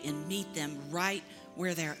way and meet them right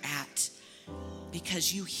where they're at,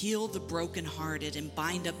 because you heal the brokenhearted and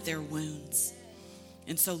bind up their wounds.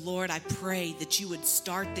 And so, Lord, I pray that you would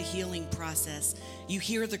start the healing process. You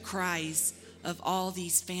hear the cries of all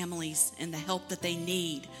these families and the help that they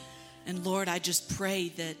need. And Lord, I just pray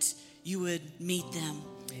that you would meet them,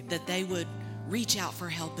 Amen. That they would reach out for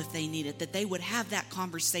help if they need it, that they would have that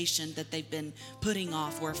conversation that they've been putting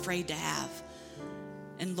off or afraid to have.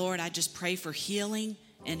 And Lord, I just pray for healing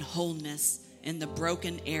and wholeness in the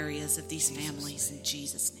broken areas of these families in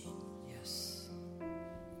Jesus' name.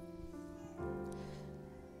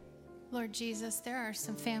 Lord Jesus, there are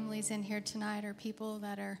some families in here tonight, or people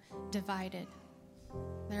that are divided.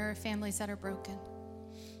 There are families that are broken.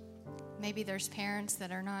 Maybe there's parents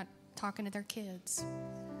that are not talking to their kids,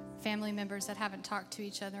 family members that haven't talked to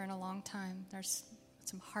each other in a long time. There's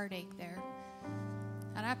some heartache there.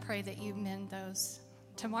 And I pray that you mend those.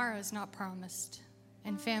 Tomorrow is not promised,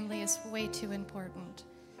 and family is way too important.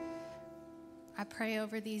 I pray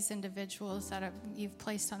over these individuals that you've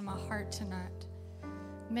placed on my heart tonight.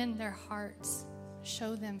 Mend their hearts,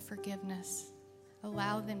 show them forgiveness,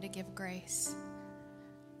 allow them to give grace,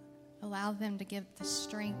 allow them to give the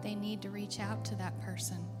strength they need to reach out to that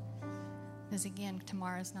person, because again,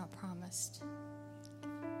 tomorrow is not promised.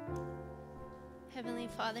 Heavenly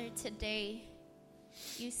Father, today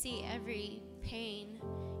you see every pain,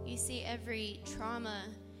 you see every trauma,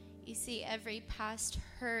 you see every past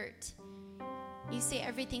hurt, you see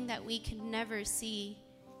everything that we can never see.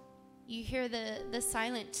 You hear the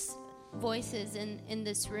silent voices in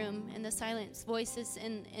this room, and the silent voices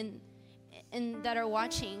in that are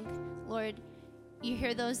watching, Lord. You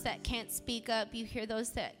hear those that can't speak up. You hear those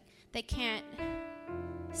that can't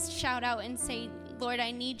shout out and say, Lord,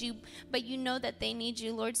 I need you, but you know that they need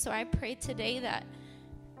you, Lord. So I pray today that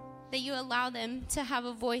you allow them to have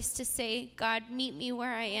a voice to say, God, meet me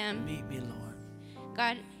where I am. Meet me, Lord.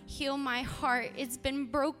 God, heal my heart. It's been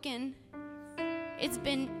broken. It's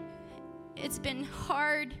been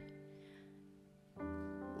hard.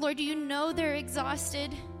 Lord, you know they're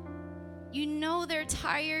exhausted. You know they're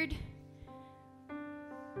tired.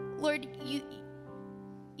 Lord,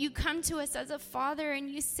 you come to us as a father and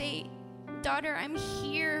you say, daughter, I'm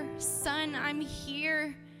here. Son, I'm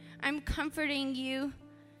here. I'm comforting you.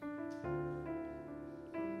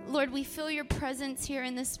 Lord, we feel your presence here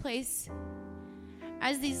in this place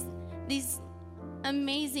as these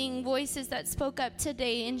amazing voices that spoke up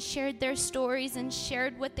today and shared their stories and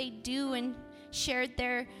shared what they do and shared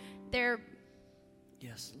their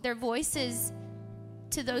voices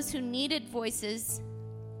to those who needed voices.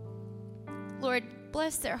 Lord,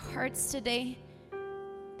 bless their hearts today.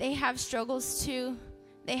 They have struggles too.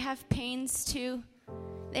 They have pains too.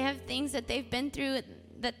 They have things that they've been through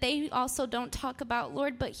that they also don't talk about,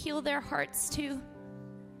 Lord, but heal their hearts too.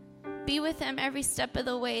 Be with them every step of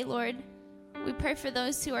the way, Lord. We pray for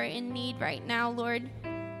those who are in need right now, Lord.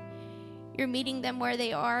 You're meeting them where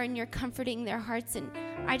they are and you're comforting their hearts. And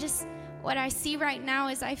what I see right now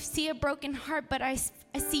is I see a broken heart, but I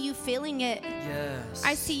see you feeling it. Yes.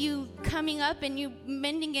 I see you coming up and you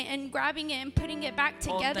mending it and grabbing it and putting it back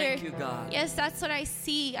together. Oh, thank you, God. Yes, that's what I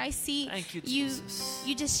see. I see thank you, Jesus.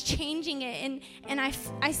 You just changing it. And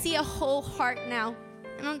I see a whole heart now.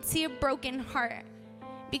 I don't see a broken heart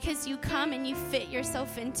because you come and you fit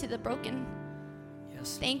yourself into the broken.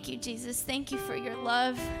 Yes. Thank you, Jesus. Thank you for your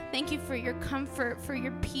love. Thank you for your comfort, for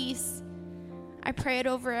your peace. I pray it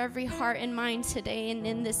over every heart and mind today and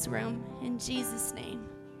in this room. In Jesus' name.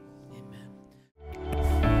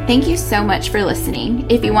 Amen. Thank you so much for listening.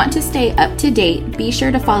 If you want to stay up to date, be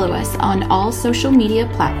sure to follow us on all social media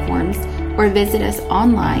platforms or visit us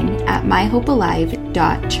online at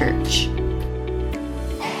myhopealive.church.